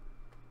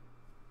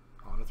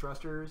 Auto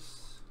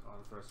thrusters.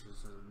 Auto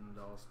thrusters, and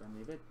I'll spend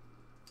the bit.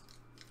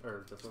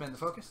 Or the Spend the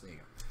focus. There you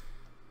go.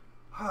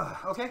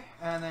 Okay,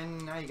 and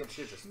then now you get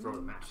should just throw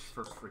the match.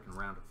 First freaking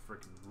round of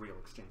freaking real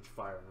exchange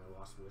fire, and I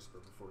lost Whisper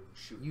before even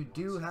shooting. You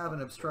do have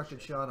an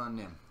obstructed shot on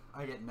Nim.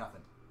 I get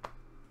nothing.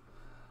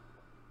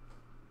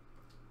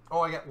 Oh,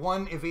 I get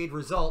 1 evade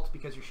result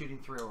because you're shooting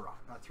through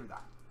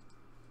that.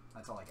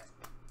 That's all I get.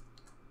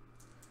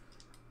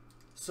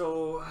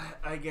 So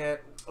I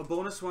get a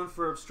bonus 1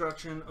 for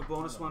obstruction, a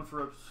bonus 1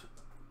 for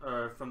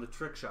from the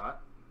trick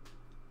shot.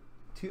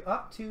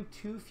 Up to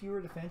 2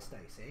 fewer defense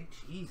dice, eh?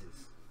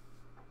 Jesus.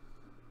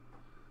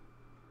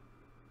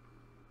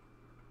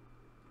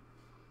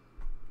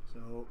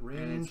 So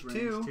range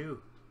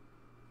 2.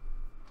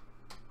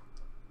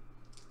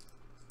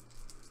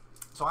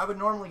 So I would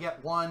normally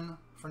get 1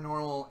 for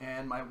normal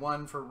and my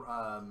 1 for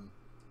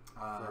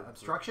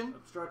obstruction.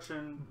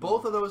 Obstruction.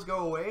 Both of those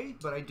go away,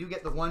 but I do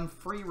get the 1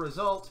 free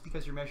result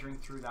because you're measuring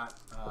through that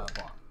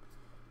bomb.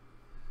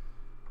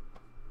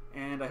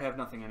 And I have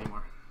nothing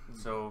anymore.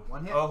 So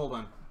 1 hit. Oh, hold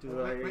on.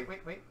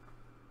 Wait.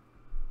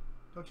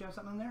 Don't you have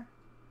something in there?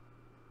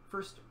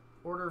 First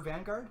Order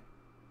Vanguard?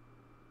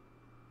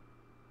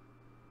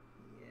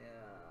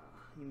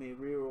 You may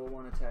reroll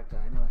 1 attack die.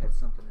 I know I had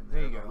something in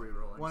there. There you go.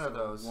 Rerolling. One of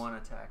those. 1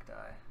 attack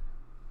die.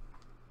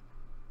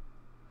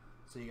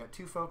 So you got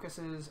 2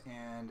 focuses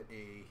and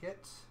a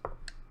hit,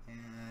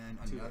 and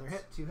 2 another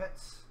hits. hit, 2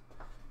 hits.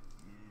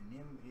 And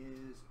Nim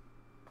is...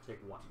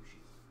 Take 1. 2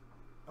 shield.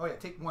 Oh yeah,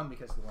 take 1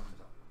 because the 1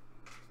 result.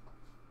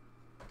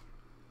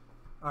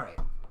 Alright.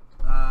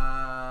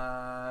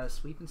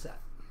 Sweep and set.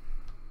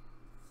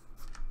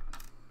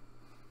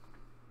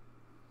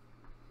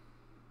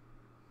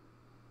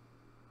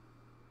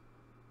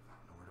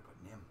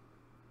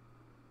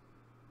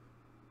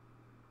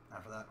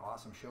 After that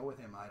awesome show with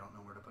him, I don't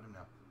know where to put him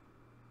now.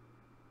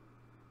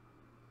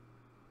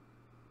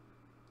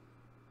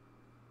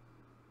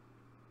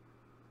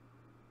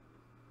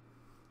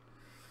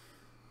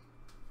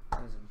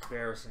 That is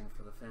embarrassing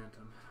for the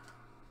Phantom.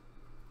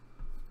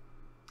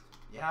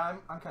 Yeah,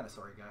 I'm kind of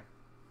sorry, guy.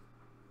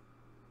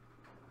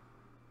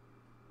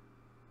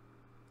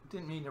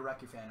 Didn't mean to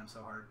wreck your Phantom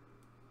so hard.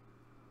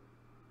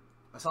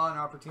 I saw an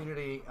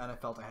opportunity, and I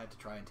felt I had to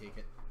try and take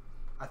it.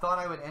 I thought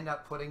I would end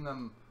up putting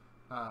them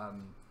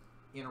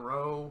in a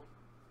row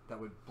that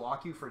would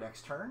block you for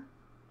next turn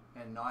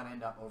and not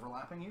end up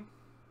overlapping you.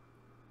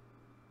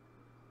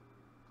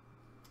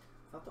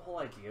 I thought the whole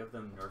idea of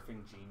them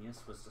nerfing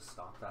Genius was to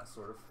stop that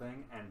sort of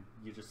thing, and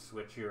you just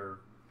switch your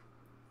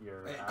It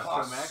astromech.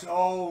 costs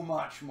so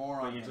much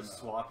more but on you him,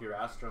 just though. swap your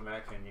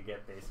astromech and you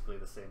get basically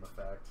the same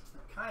effect.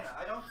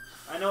 Kinda.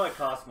 I know it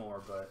costs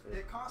more, but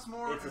It costs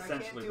more, it's and I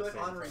can't essentially do the it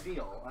same on thing.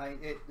 reveal.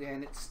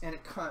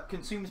 It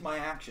consumes my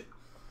action.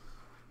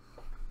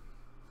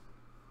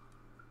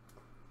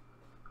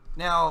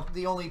 Now,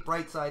 the only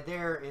bright side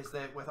there is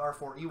that with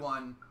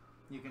R4E1,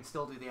 you can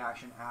still do the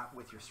action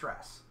with your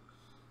stress.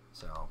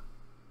 So.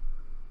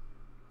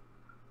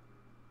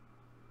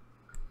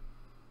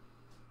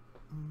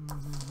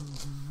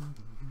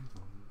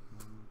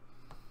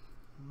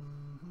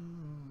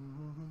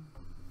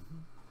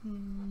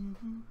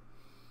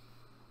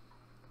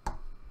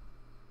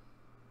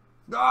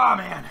 Oh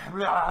man!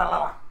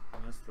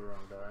 That's the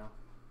wrong dial.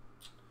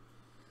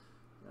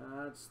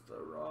 That's the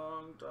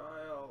wrong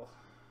dial.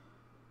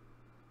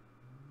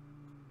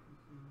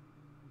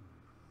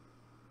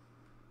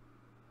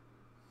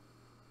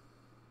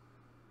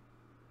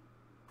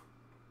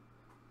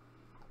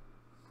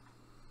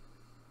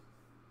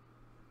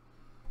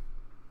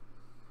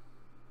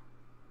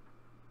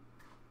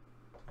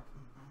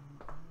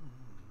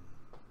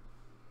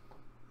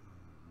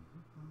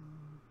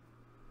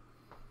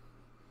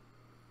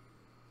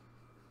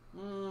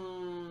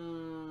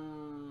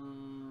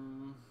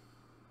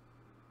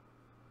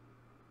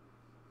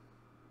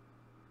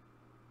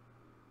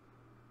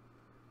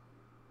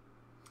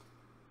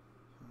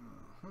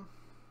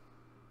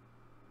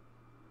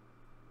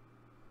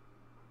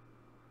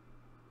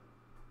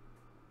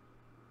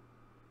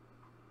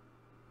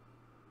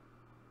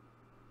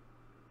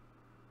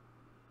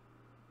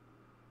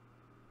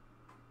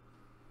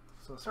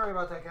 So sorry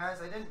about that, guys.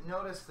 I didn't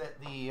notice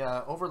that the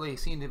overlay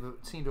seemed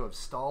to have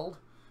stalled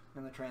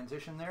in the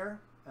transition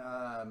there.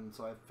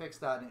 So I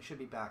fixed that, and it should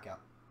be back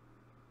up.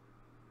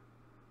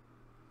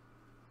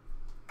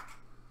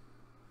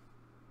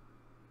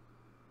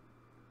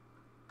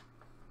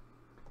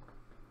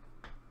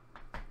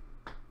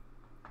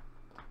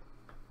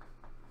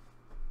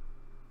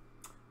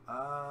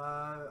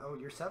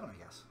 7, I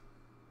guess.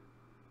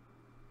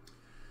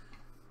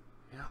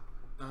 Yeah.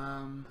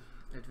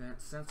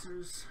 Advanced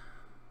sensors.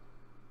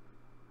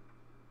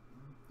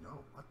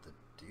 No, what the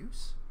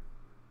deuce?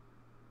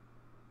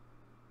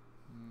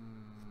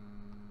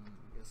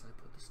 I guess I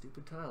put the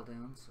stupid tile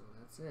down, so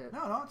that's it.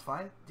 No, it's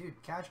fine.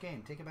 Dude, cash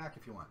game. Take it back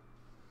if you want.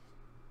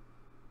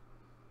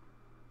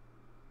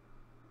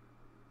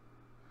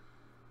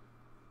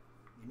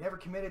 You never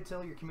committed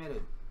till you're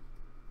committed.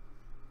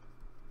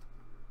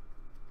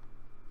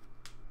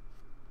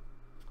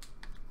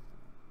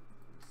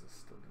 Is this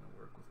still going to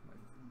work with my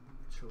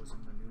chosen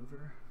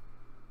maneuver?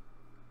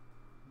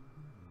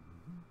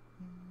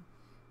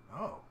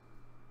 Oh,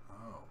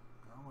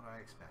 not what I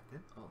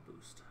expected. I'll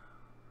boost.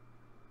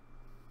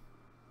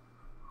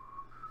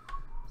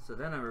 So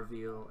then I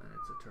reveal, and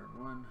it's a turn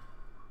 1.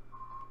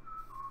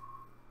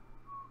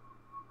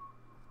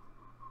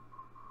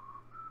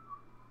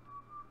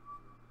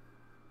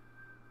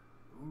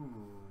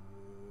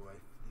 Ooh, I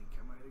think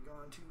I might have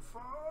gone too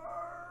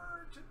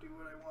far to do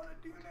what I want to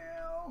do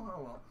now.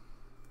 Oh well.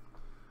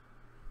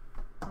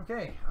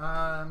 Okay,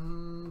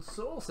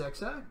 Soul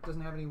Sexa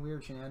doesn't have any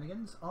weird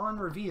shenanigans. On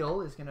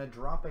reveal is going to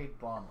drop a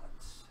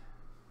bomblet.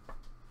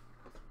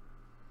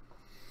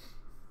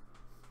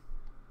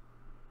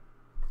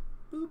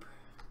 Boop.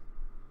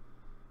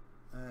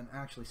 And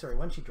actually, sorry,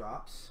 when she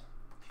drops,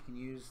 she can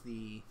use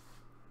the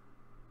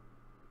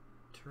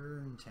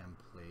turn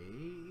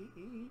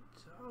template.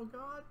 Oh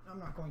god, I'm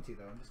not going to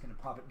though. I'm just going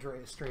to pop it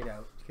straight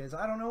out because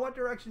I don't know what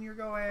direction you're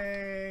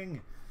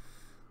going.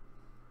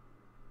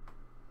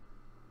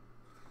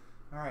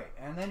 Alright,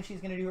 and then she's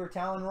going to do her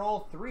Talon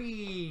roll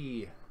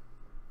 3.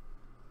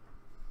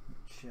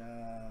 Which,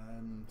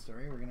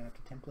 sorry, we're going to have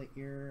to template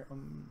your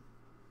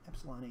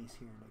Epsilon Ace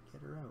here to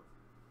get her out.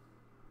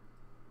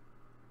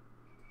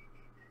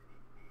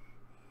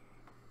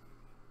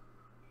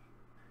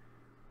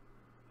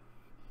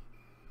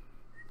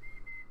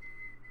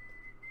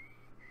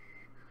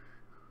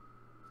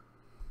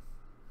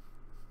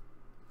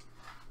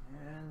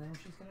 And then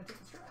she's going to take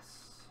the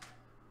stress.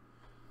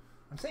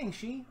 I'm saying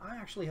she. I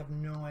actually have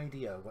no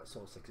idea what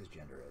Soul Six's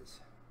gender is.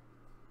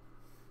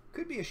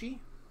 Could be a she.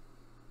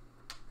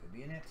 Could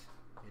be an it.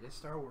 It is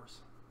Star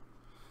Wars.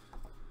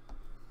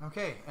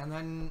 Okay, and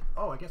then...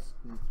 Oh, I guess...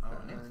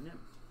 Nim.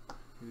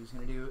 Who's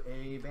going to do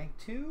a bank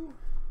 2?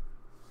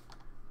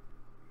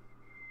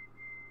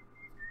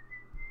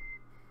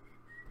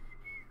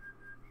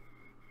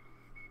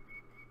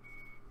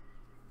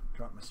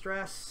 Drop my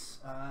stress.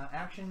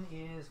 Action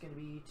is going to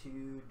be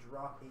to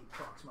drop a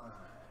Proxmine.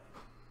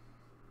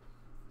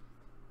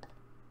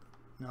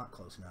 Not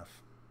close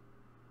enough.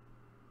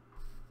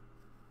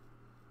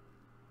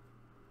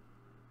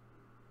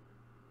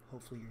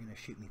 Hopefully you're going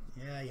to shoot me.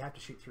 Yeah, you have to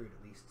shoot through it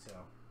at least, so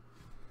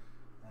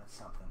that's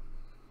something.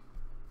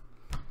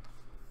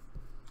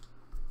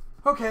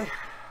 Okay.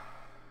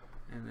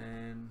 And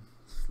then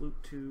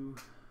Sloop 2.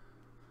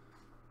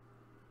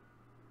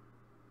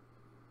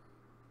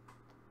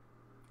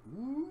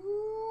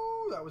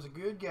 Ooh, that was a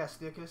good guess,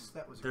 Stickus.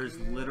 That was a There's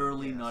good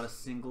literally guess. not a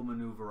single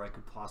maneuver I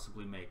could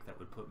possibly make that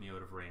would put me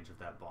out of range of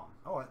that bomb.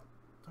 Oh,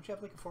 don't you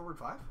have like a forward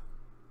 5?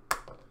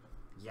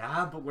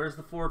 Yeah, but where's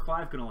the forward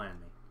 5 going to land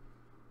me?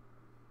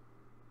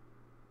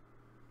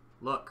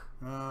 Look,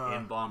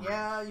 in bomb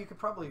yeah, range. you could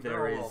probably There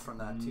roll is from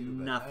that too.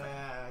 But, nothing.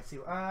 I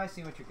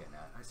see what you're getting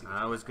at.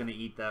 I was going to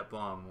eat that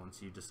bomb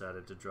once you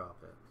decided to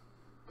drop it.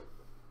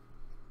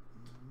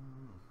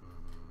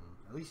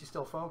 At least you're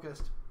still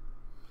focused.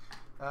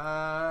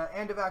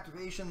 End of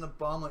activation, the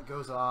bomblet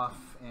goes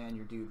off, and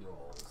your dude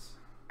rolls.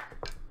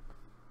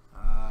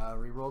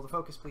 Reroll the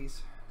focus,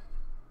 please.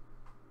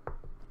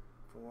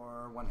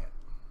 For 1 hit.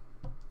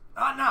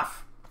 Not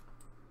enough!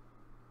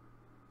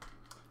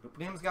 Nope.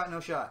 Nim's got no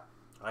shot.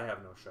 I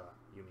have no shot,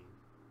 you mean.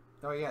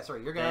 Oh yeah,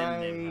 sorry, your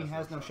guy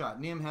has no shot.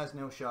 Nim has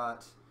no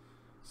shot.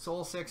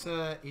 Soul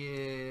Sixa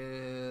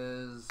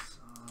is...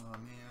 Oh,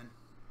 man.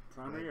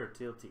 Primary or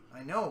TLT?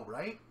 I know,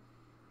 right?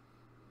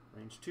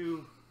 Range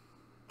 2.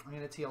 I'm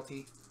going to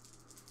TLT.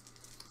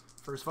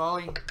 First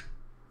volley.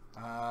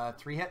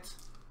 3 hits.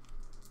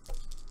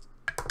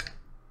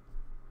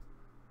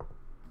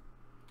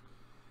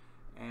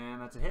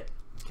 And that's a hit.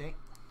 Okay.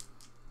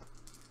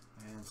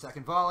 And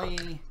second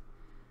volley.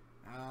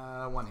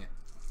 1 hit.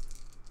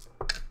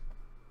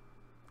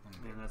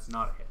 And that's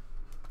not a hit.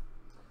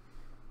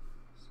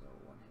 So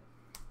 1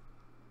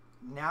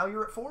 hit. Now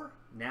you're at 4?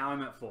 Now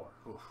I'm at 4.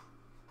 Oof.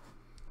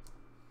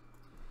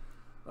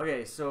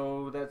 Okay,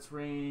 so that's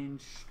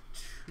range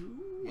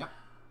 2? Yep.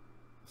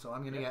 So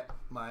I'm going to get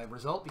my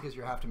result because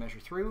you have to measure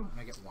through,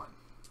 and I get 1.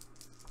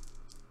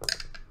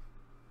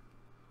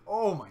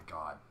 Oh my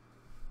god.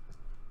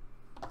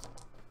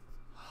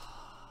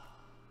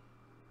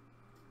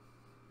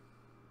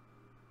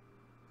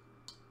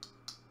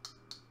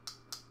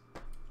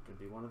 Could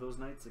be one of those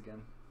nights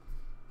again.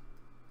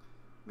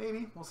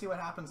 Maybe. We'll see what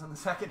happens in the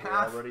second We're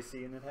half. already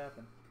seeing it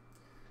happen.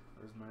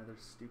 Where's my other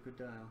stupid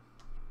dial?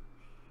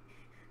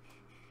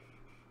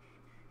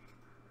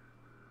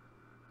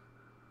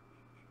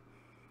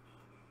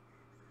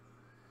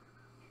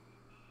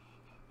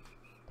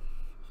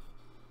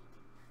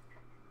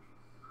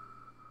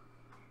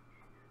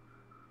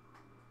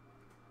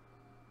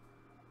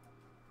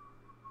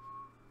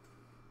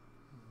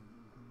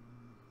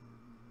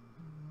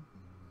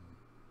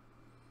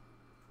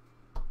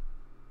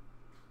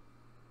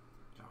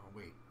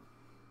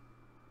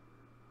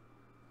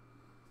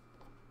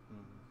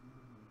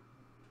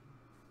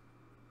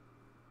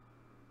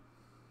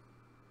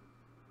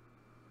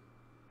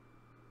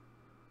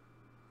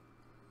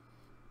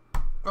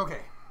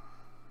 Okay.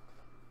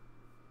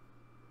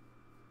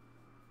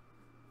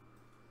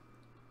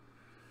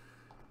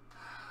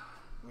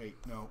 Wait,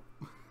 no.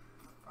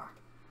 Fuck.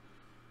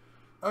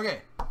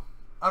 Okay.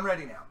 I'm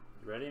ready now.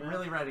 You ready now? I'm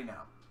really ready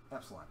now.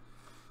 Epsilon.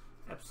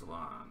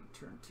 Epsilon,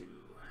 turn 2.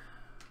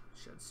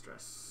 Shed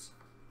stress.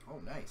 Oh,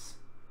 nice.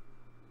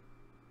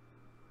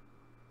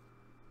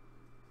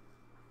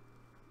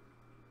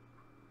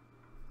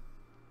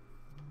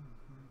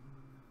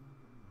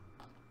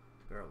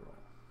 Barrel roll.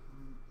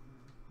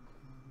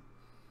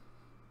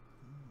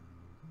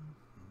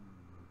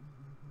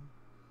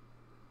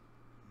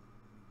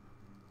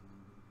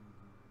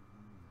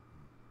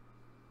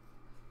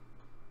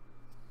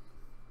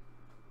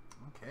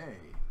 Okay.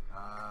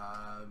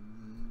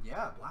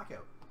 Yeah,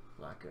 blackout.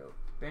 Blackout.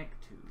 Bank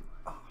 2.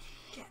 Oh,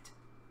 shit.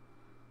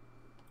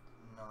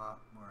 Not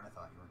where I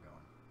thought you were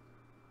going.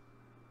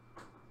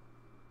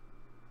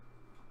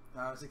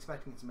 I was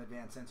expecting some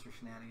advanced sensor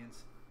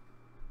shenanigans.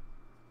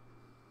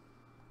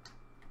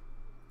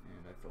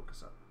 And I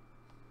focus up.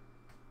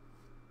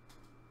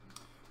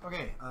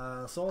 Okay,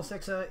 Soul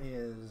Sixa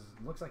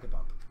looks like a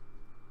bump.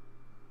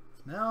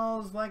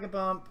 Smells like a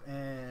bump,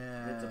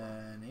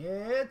 and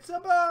it's a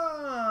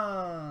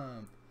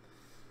bump.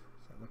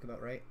 Does that look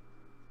about right?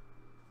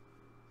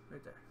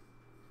 Right there.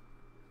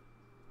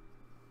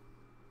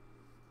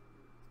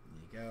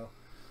 There you go.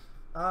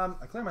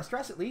 I clear my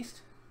stress at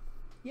least.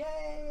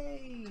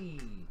 Yay!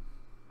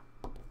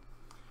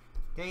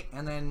 Okay,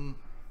 and then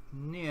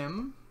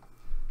Nim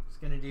is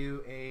going to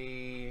do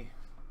a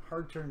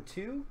hard turn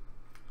 2.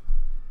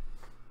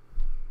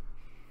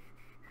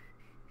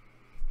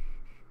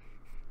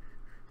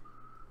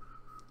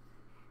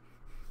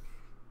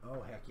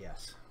 Oh, heck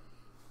yes.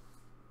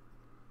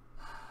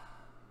 I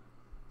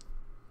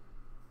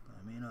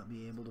may not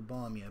be able to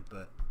bomb you,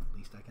 but at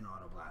least I can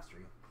auto blaster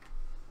you.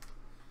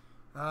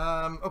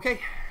 Okay.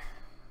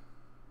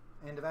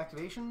 End of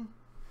activation.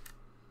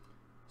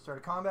 Start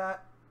of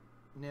combat.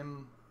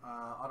 Nim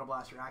auto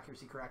blaster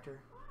accuracy corrector.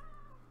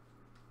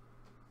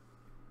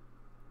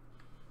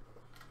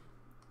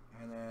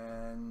 And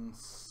then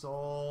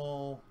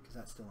Soul, because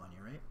that's still on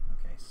you, right?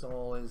 Okay,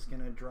 Soul is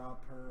going to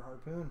drop her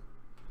harpoon.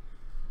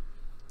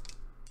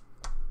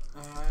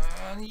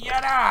 And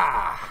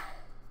yada!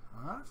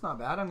 That's not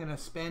bad. I'm going to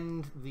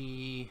spend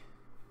the...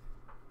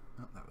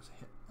 Oh, that was a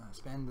hit.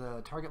 Spend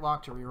the target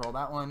lock to reroll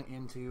that one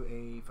into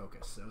a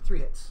focus. So 3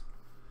 hits.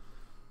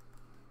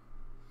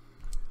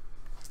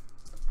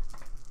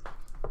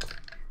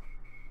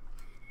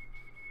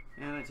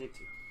 And I take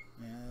 2.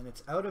 And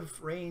it's out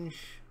of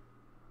range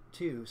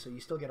 2, so you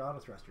still get auto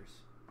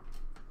thrusters.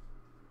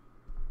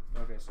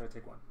 Okay, so I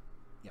take 1.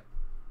 Yep.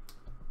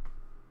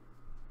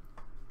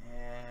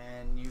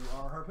 And you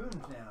are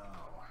harpooned now.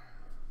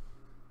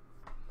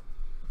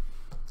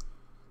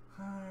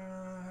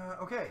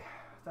 Okay,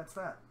 that's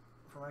that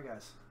for my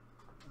guys.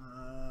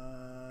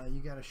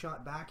 You got a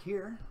shot back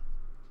here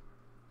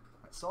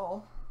at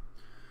Saul.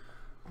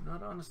 I'm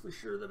not honestly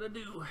sure that I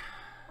do.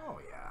 Oh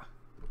yeah.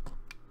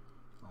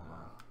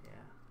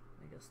 Yeah,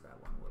 I guess that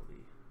one will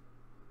be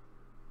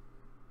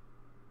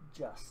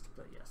just,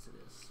 but yes it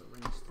is. So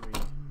range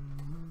 3.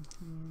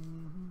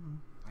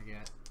 I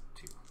get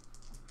 2.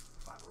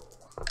 5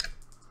 roll.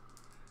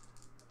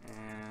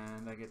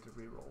 And I get to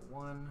reroll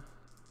 1.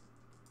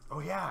 Oh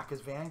yeah,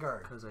 because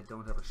Vanguard. Because I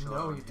don't have a shot.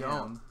 No, on you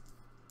don't. him.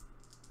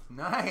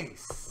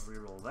 Nice. I'll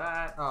reroll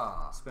that.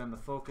 Ah. Spend the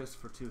focus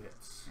for 2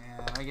 hits.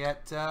 And I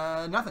get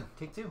nothing.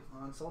 Take 2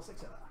 on Soul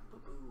Sixa.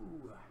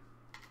 Boo-boo.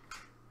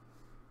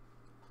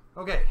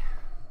 Okay.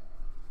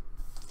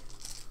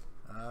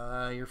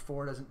 Your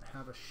 4 doesn't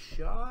have a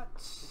shot.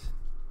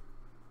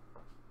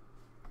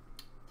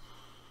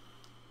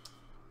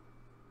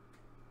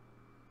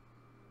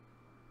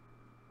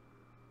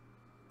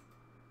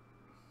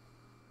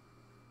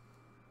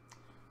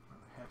 Where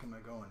the heck am I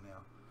going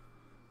now?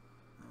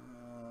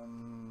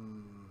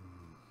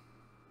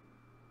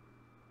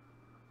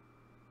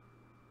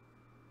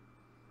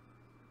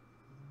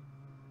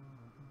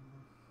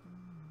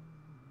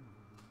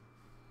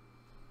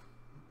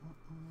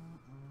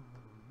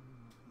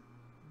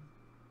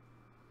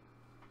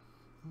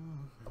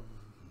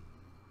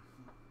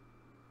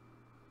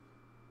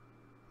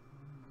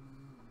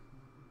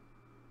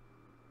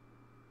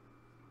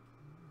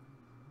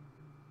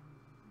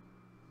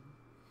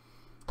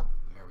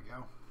 There we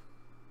go.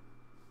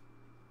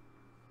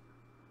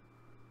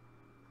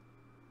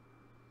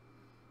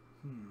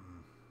 I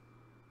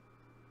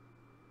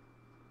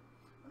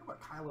wonder what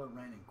Kylo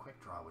Ren in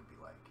Quick Draw would be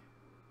like.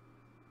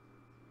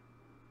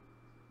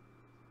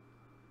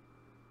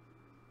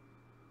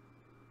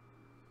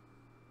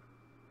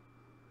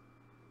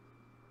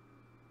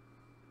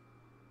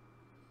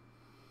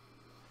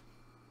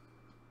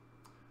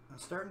 I'm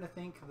starting to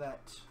think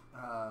that,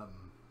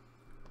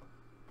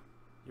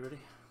 You ready?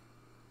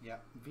 yeah,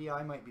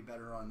 VI might be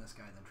better on this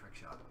guy than Trick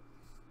Shot.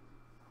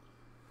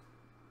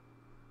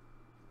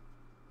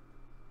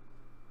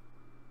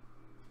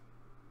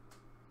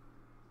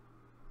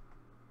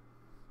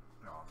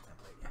 Oh,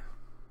 template, yeah.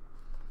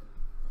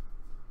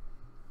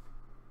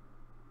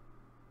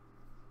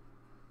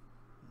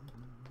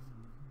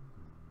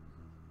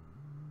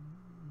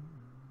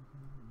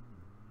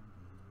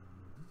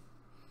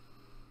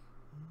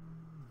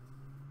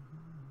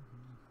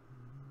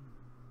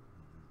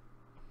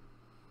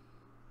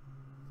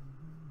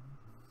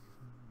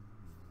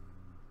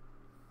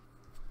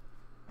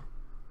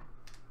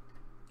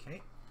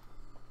 Okay.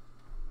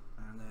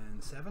 And then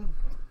 7.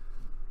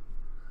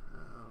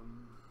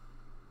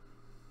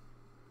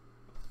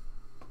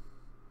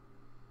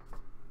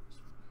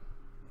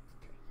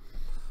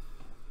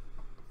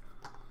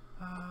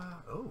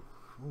 Oh.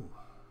 Ooh.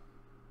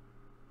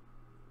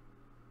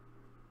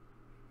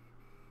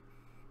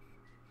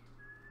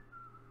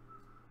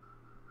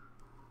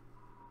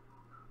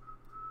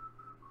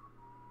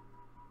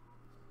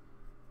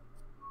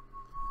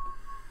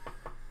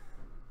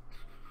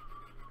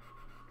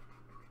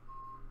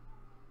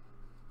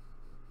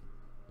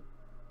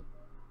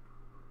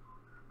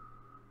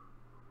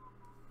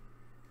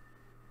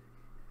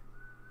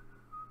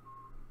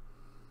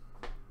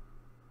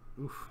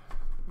 Oof.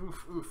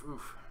 Oof, oof,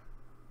 oof.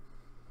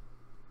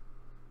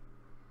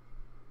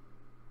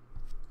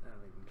 I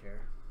don't even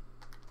care.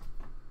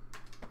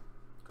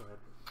 Go ahead.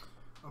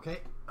 Okay.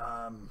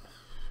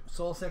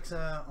 Soul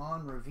Sexa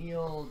on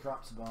reveal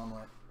drops a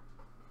bomblet.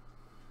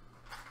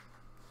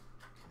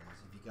 Because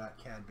if you got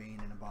Cad Bane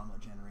and a bomblet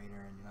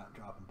generator and you're not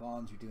dropping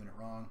bombs, you're doing it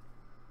wrong.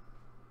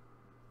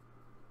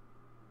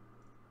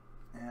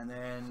 And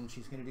then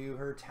she's going to do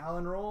her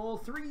Talon Roll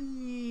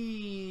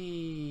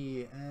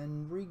 3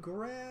 and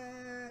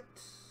regret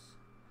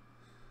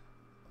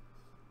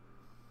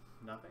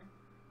Nothing?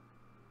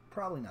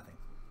 probably nothing.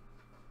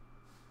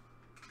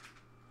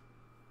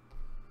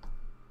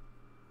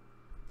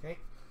 Okay.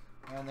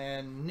 And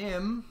then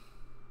Nim,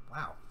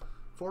 wow,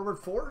 forward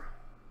 4.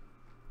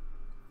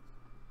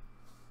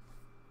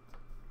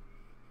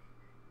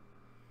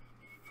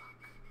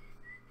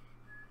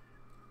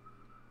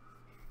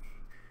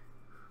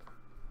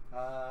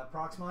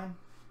 Proxmine,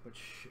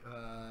 which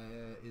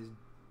is,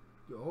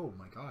 oh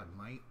my god,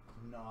 might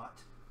not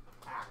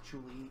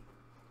actually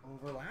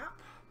overlap.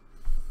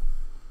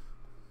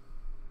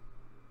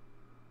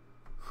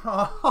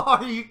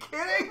 Are you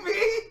kidding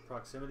me?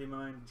 Proximity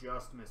mine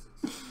just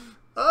misses.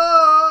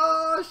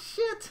 Oh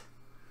shit!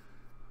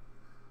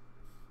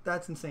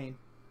 That's insane.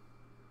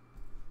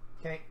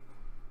 Okay.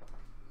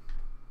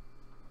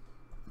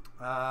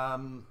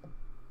 End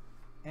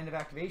of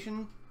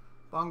activation.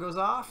 Bomb goes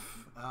off.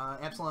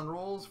 Epsilon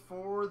rolls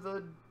for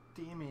the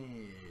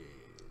damage,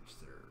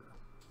 sir.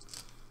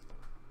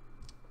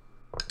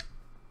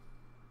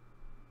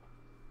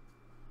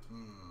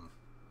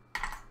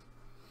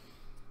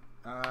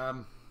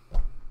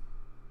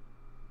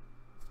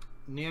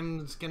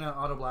 Nim's gonna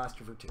auto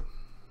blaster for 2.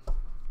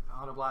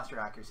 Auto blaster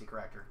accuracy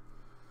corrector.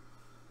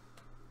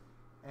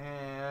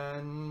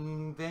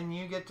 And then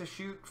you get to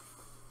shoot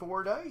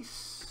 4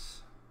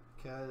 dice.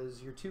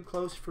 Because you're too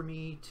close for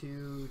me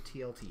to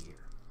TLT here.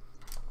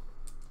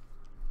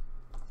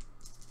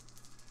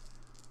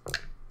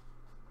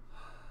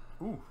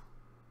 Ooh.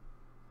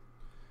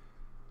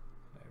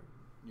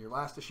 Your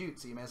last to shoot,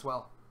 so you may as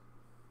well.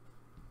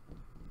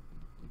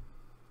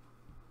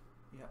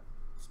 Yeah,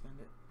 spend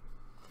it.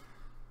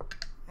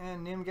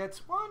 And Nim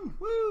gets 1.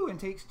 Woo! And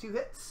takes 2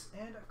 hits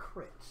and a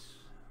crit.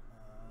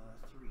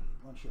 3.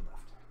 1 shield left.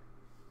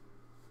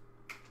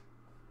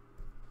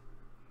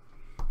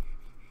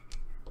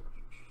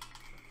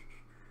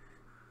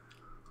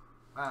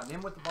 Wow,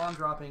 Nim with the bomb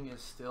dropping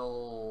is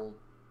still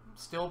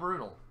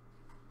brutal.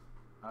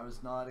 I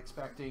was not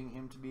expecting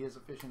him to be as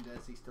efficient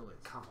as he still is.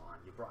 Come on,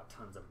 you brought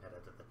tons of meta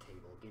to the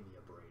table. Give me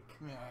a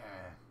break. Yeah.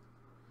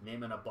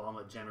 Naming a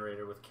bomblet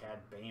generator with Cad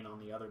Bane on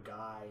the other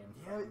guy,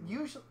 and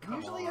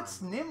Usually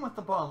it's Nim with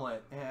the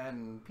bomblet,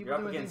 and people you're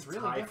up doing against things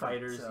really TIE different.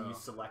 fighters, So. and you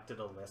selected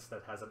a list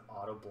that has an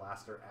auto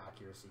blaster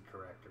accuracy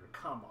corrector.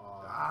 Come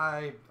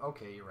on.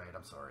 Okay, you're right.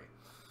 I'm sorry.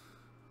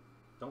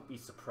 Don't be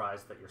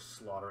surprised that you're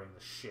slaughtering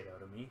the shit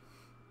out of me.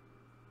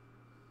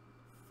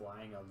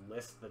 Flying a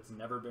list that's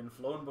never been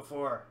flown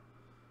before.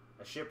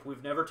 A ship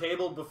we've never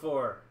tabled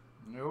before.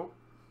 Nope.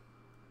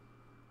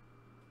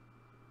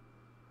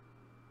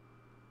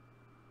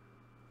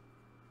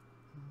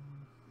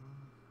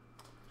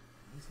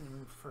 He's gonna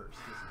move first,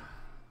 isn't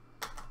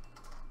he?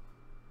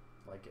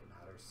 Like it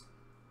matters.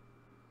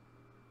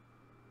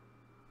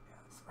 Yeah,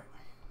 that's the right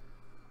way.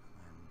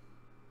 And then,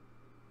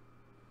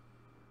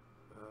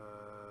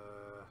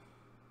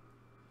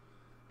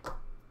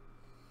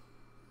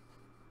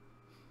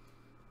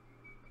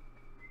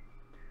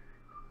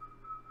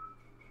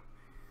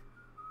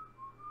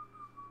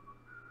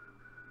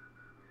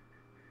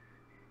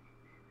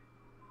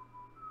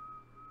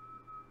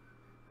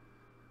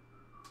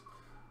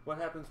 What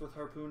happens with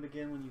Harpooned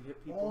again when you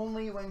hit people?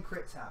 only when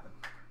crits happen.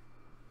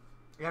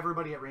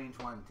 Everybody at range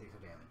 1 takes a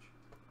damage,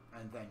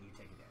 and then you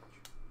take a damage,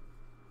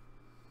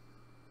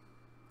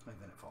 and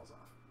then it falls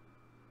off.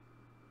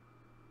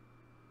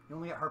 You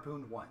only get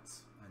harpooned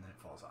once, and then it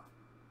falls off.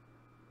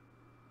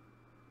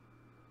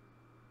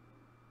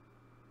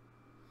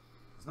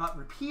 It's not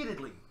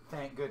repeatedly,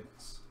 thank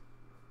goodness.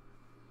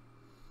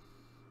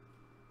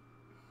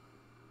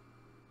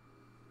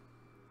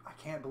 I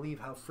can't believe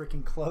how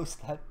freaking close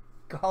that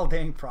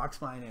goddamn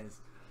Proxmine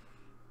is.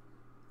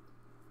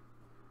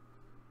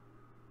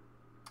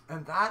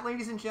 And that,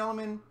 ladies and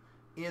gentlemen,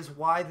 is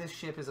why this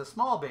ship is a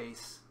small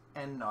base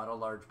and not a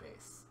large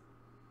base.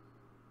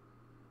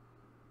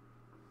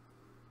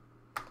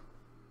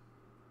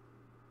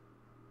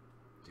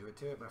 Do it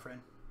to it, my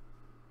friend.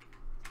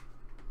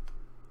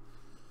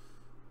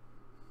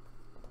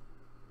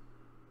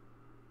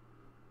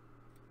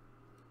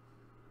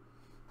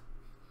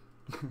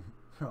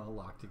 They're all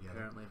locked together.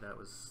 Apparently that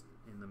was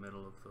in the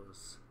middle of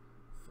those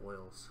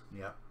foils.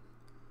 Yep.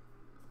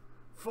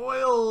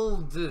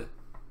 Foiled!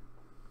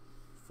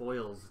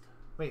 Foils.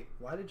 Wait,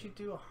 why did you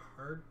do a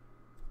hard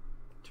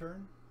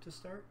turn to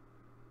start?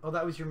 Oh,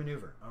 that was your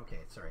maneuver. Okay,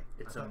 sorry.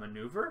 It's a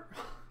maneuver?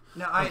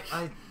 No,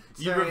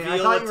 You sorry,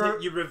 reveal, I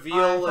thought you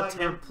reveal a I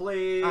thought you were-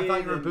 template. I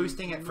thought you were and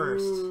boosting it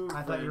first.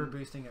 I thought you were move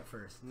boosting it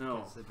first.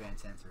 No. It's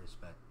advanced sensors,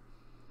 but...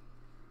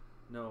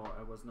 No,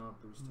 I was not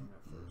boosting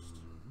it first.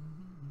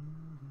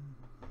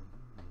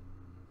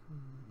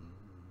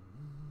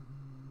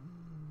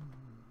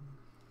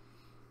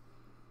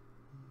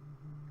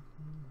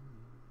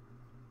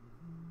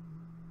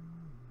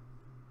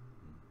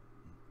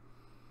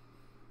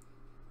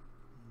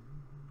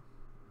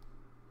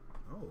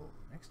 Oh,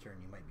 next turn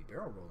you might be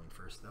barrel rolling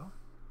first, though.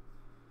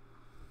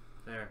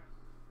 There.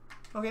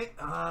 Okay,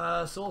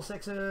 Soul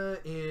Sixa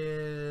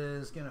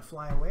is gonna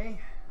fly away.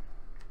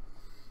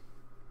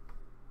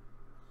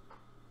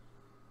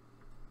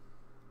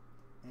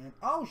 And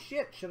oh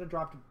shit! Should have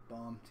dropped a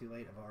bomb. Too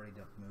late. I've already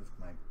moved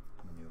my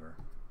maneuver.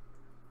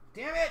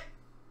 Damn it!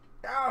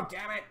 Oh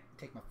damn it!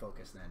 Take my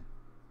focus then.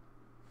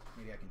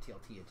 Maybe I can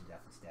TLT it to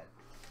death instead.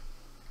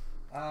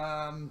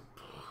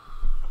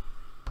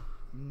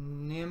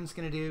 Nim's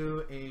gonna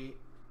do a.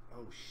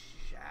 Oh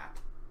shit!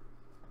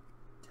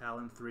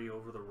 Talon 3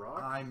 over the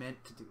rock. I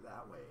meant to do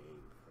that way.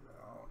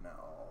 Oh no!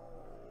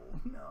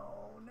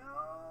 No!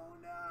 No!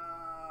 No!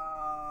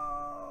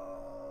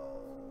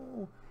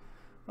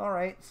 All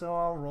right, so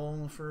I'll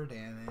roll for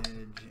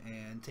damage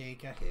and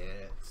take a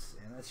hit,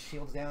 and that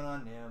shields down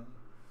on Nim.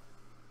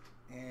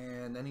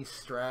 And then he's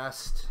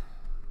stressed.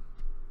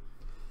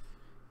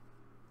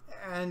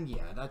 And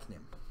yeah, that's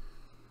Nim.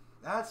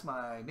 That's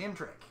my Nim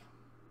trick.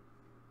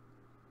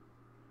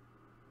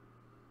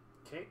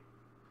 Okay.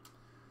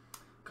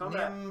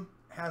 Combat. Nim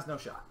has no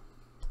shot.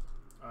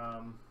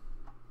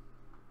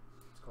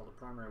 It's called a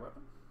primary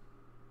weapon.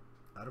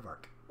 Out of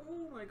arc.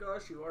 Oh my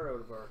gosh, you are out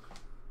of arc.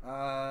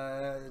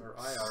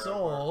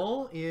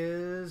 Soul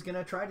is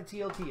gonna try to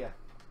TLT ya.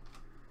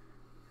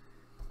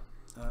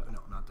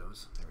 No, not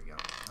those. There we go.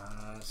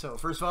 So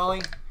first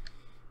volley,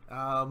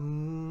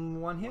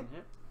 one hit. One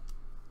hit.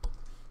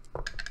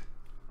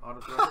 Auto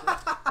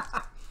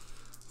thruster.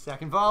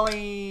 Second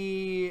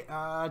volley,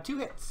 2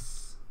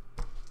 hits.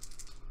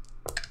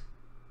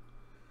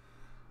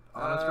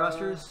 Auto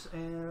thrusters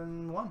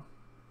and 1.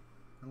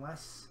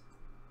 Unless,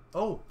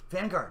 oh,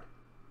 Vanguard.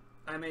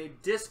 I may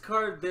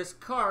discard this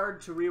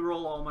card to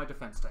reroll all my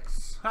defense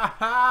dice. Ha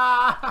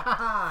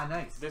ha!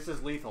 Nice. This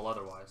is lethal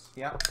otherwise.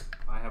 Yep.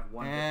 I have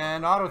one.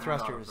 And different- auto and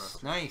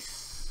thrusters.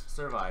 Nice.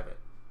 Survive it.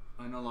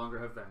 I no longer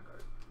have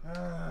Vanguard.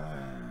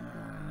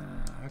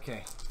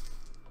 Okay.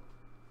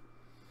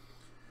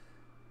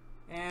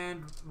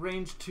 And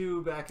range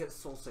 2 back at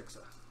Soul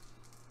Sixa.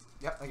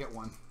 Yep, I get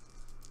 1.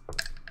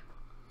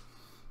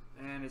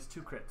 And it's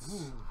 2 crits.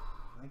 Ooh,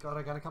 thank God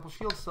I got a couple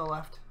shields still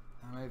left.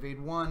 And I evade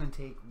 1 and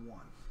take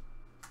 1.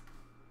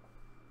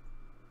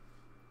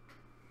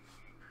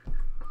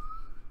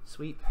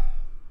 Sweep.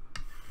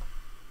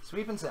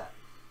 Sweep and set.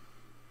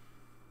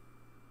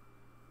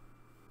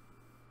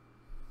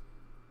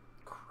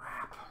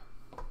 Crap.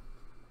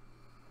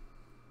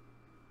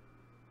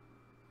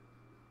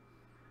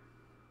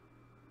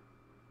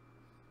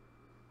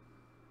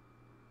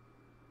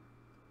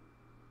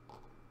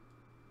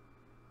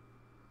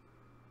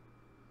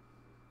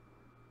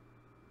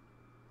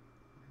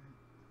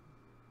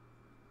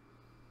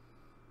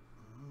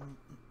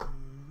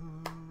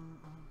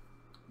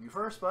 You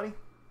first, buddy.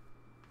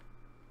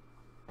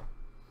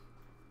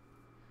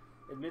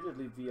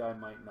 Admittedly, VI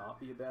might not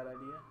be a bad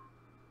idea.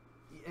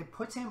 It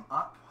puts him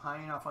up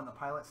high enough on the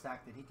pilot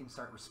stack that he can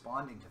start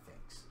responding to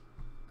things.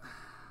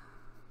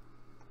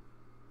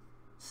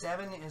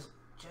 7 is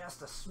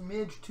just a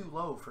smidge too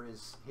low for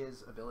his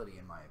ability,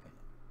 in my opinion.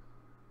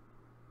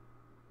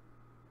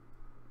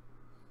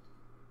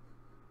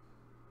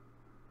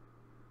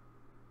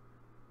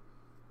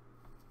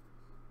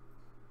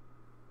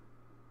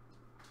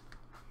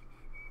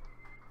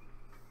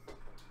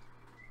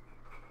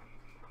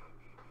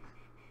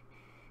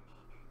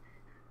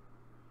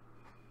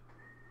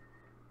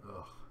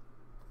 Ugh.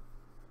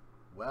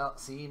 Well,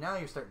 see, now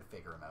you're starting to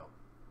figure him out.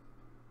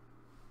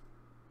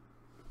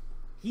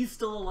 He's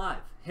still alive.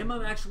 Him,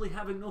 I'm actually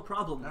having no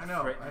problem with. I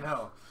know, right I now.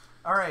 know.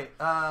 All right,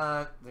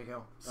 there you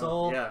go.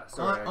 Soul, yeah,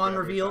 sorry, I on grabbed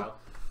your reveal, file.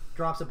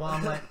 drops a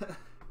bomblet.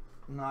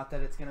 Not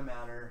that it's going to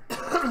matter,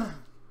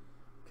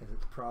 because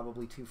it's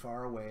probably too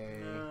far away.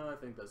 No, I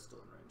think that's still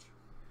in range.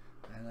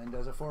 And then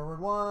does a forward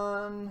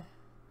 1.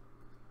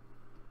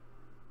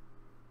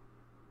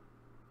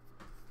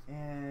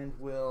 And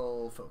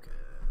we'll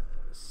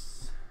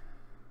focus.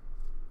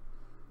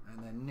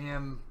 And then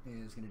Nim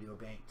is going to do a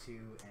bank 2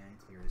 and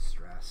clear his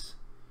stress.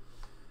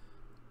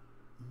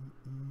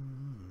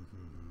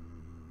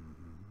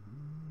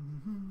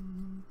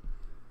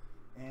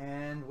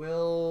 And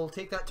we'll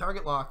take that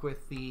target lock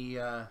with the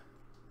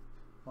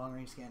long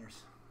range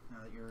scanners. Now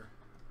that you're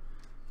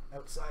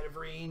outside of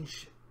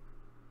range.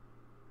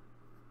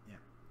 Yeah.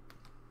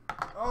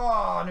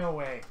 Oh, no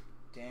way.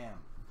 Damn.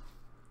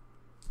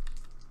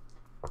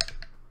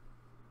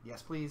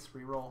 Yes, please.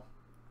 Reroll.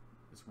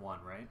 It's 1,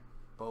 right?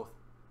 Both.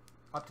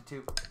 Up to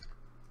 2.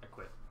 I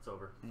quit. It's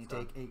over. And you It's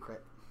done. take a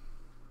crit.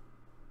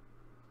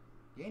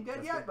 You ain't dead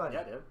That's yet, good. buddy.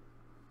 Yeah, dude.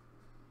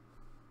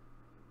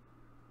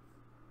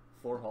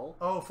 4 hull.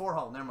 Oh, 4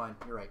 hull. Never mind.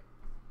 You're right.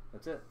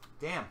 That's it.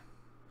 Damn.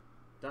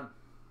 Done.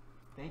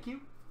 Thank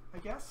you, I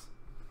guess,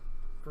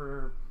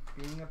 for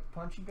being a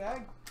punching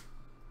bag.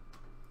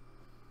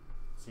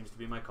 Seems to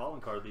be my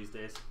calling card these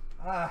days.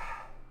 I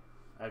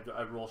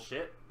roll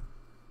shit.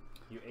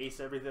 You ace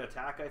every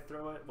attack I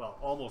throw at. Well,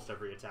 almost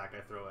every attack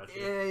I throw at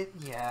you.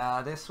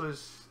 Yeah, this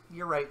was.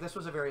 You're right. This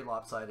was a very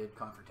lopsided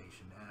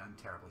confrontation, and I'm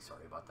terribly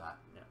sorry about that.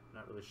 Yeah,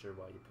 not really sure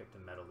why you picked a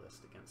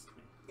medalist against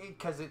me.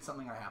 Because it's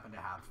something I happen to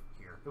have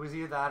here. It was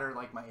either that or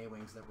like my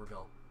A-wings that were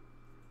built.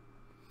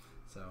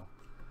 So,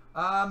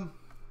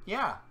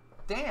 yeah.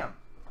 Damn.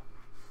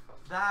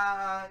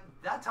 That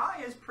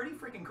tie is pretty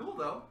freaking cool,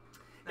 though.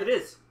 It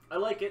is. I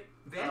like it.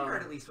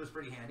 Vanguard, at least, was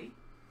pretty handy.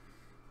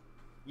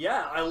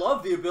 Yeah, I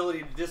love the ability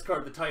to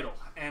discard the title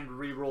and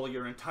re-roll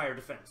your entire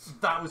defense.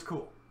 That was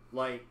cool.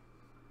 Like,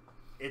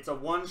 it's a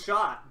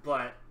one-shot,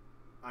 but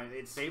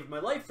it saved my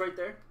life right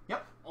there.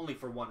 Yep. Only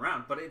for 1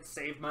 round, but it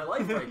saved my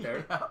life right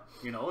there. Yeah.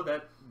 You know,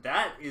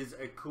 that is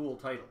a cool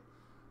title.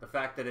 The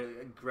fact that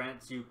it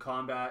grants you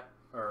combat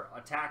or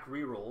attack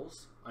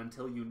rerolls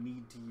until you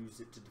need to use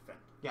it to defend.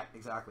 Yeah,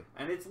 exactly.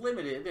 And it's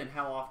limited in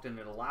how often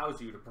it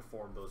allows you to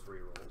perform those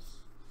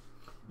rerolls.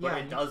 But Yeah,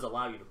 it does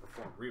allow you to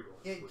perform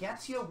rerolls. It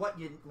gets you what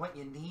you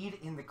need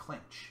in the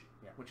clinch,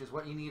 which is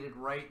what you needed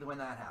right when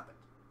that happened.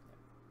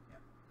 Yeah.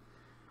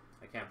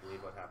 I can't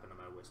believe what happened to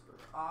my whisper.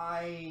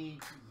 I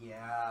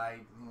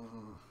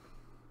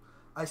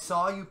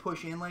saw you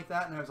push in like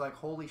that, and I was like,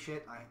 "Holy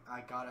shit!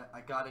 I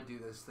gotta do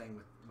this thing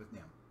with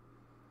Nim."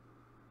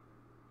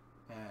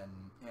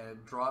 And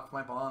it dropped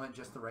my bomb at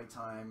just the right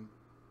time.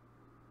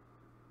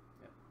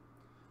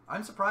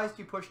 I'm surprised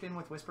you pushed in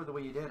with Whisper the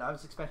way you did. I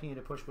was expecting you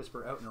to push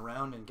Whisper out and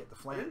around and get the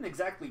flank. I didn't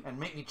exactly... And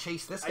make me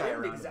chase this guy around.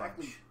 I didn't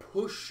exactly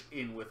push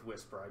in with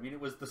Whisper. I mean, it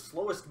was the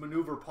slowest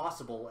maneuver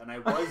possible, and I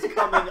was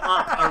coming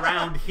up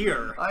around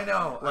here. I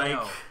know,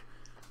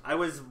 I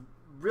was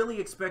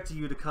really expecting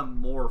you to come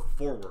more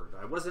forward.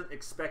 I wasn't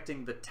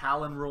expecting the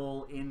Talon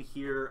roll in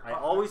here. I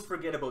always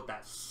forget about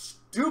that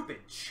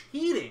stupid,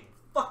 cheating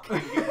fucking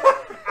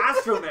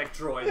astromech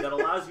droid that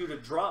allows you to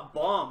drop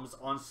bombs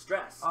on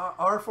stress.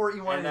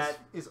 R4E1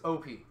 is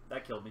OP.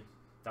 That killed me.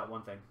 That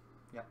one thing.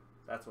 Yeah.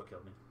 That's what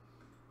killed me.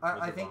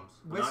 I think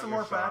with some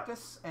more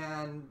practice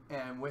and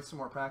with some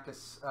more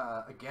practice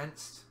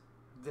against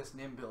this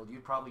Nim build,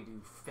 you'd probably do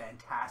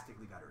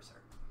fantastically better, sir.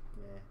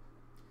 Yeah.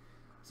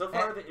 So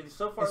far, the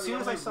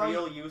only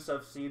real use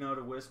I've seen out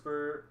of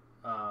Whisper,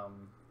 I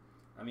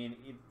mean,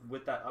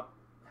 with that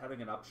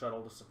having an up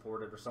shuttle to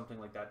support it or something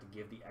like that to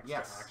give the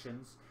extra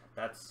actions,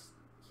 that's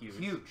huge.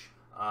 Huge.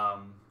 I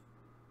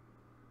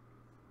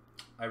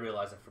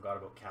realize I forgot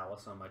about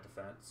Callus on my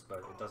defense, but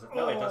it doesn't.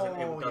 No, it doesn't.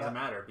 It doesn't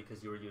matter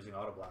because you were using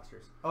auto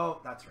blasters. Oh,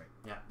 that's right.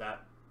 Yeah,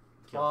 that.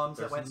 Bombs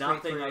There's that went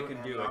nothing I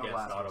can do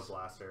against auto Auto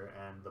Blaster,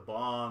 and the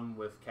bomb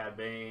with Cad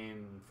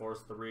Bane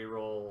forced the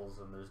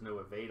rerolls, and there's no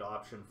evade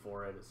option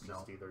for it. It's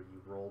just either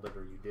you rolled it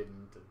or you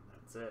didn't, and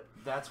that's it.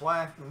 That's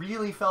why I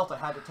really felt I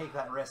had to take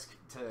that risk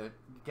to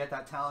get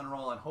that Talon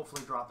roll and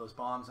hopefully drop those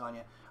bombs on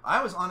you.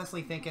 I was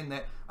honestly thinking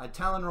that I'd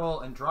Talon roll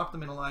and drop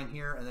them in a line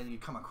here, and then you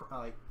come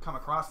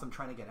across them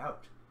trying to get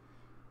out.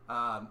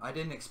 I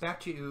didn't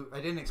expect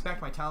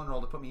my Talon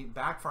roll to put me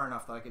back far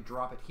enough that I could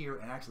drop it here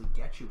and actually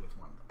get you with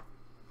one of them.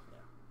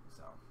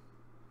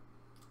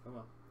 Oh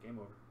well, game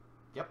over.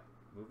 Yep.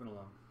 Moving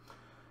along.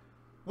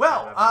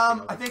 Well,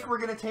 I think we're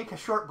going to take a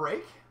short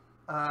break.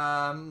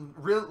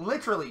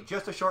 Literally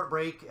just a short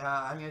break.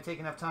 I'm going to take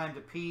enough time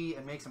to pee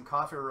and make some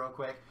coffee real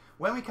quick.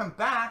 When we come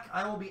back,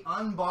 I will be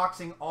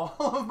unboxing all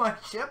of my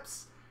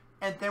ships,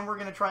 and then we're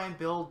going to try and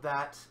build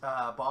that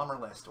bomber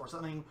list or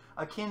something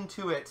akin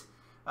to it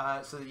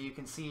so that you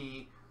can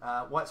see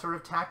what sort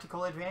of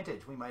tactical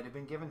advantage we might have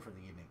been given for the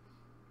evening.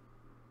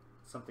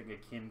 Something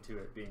akin to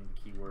it being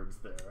the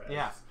keywords there.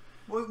 Yeah.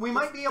 We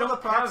might be able to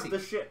proxy the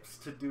ships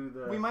to do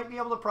the. We might be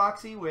able to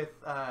proxy with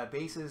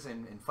bases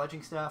and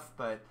fudging stuff,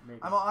 but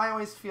I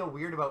always feel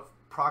weird about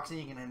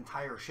proxying an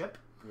entire ship.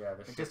 Yeah,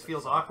 it just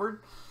feels awkward.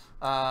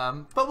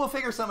 But we'll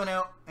figure something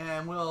out,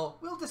 and we'll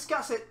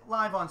discuss it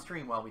live on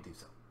stream while we do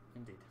so.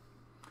 Indeed.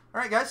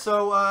 All right, guys.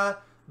 So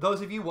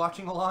those of you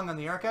watching along on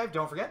the archive,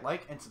 don't forget,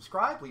 like and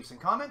subscribe, leave some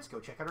comments, go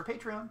check out our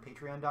Patreon,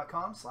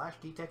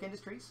 patreon.com/Geektech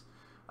Industries.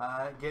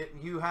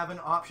 You have an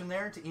option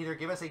there to either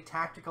give us a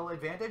tactical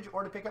advantage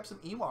or to pick up some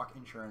Ewok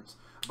insurance.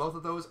 Both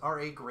of those are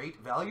a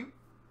great value.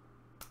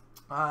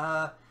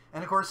 And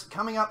of course,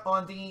 coming up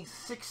on the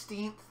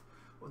 16th,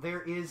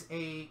 there is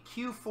a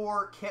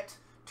Q4 kit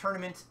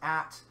tournament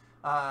at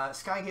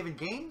Skyhaven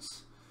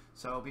Games.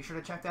 So be sure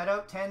to check that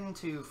out, 10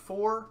 to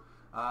 4.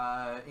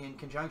 in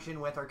conjunction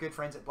with our good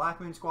friends at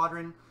Black Moon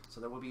Squadron. So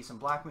there will be some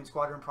Black Moon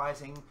Squadron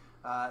pricing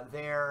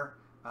there,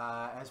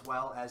 as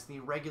well as the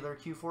regular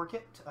Q4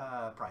 kit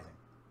pricing.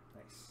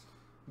 Nice.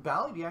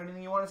 Bali, do you have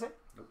anything you want to say?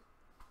 Nope.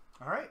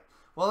 All right.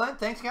 Well then,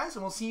 thanks guys,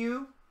 and we'll see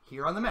you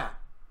here on the map.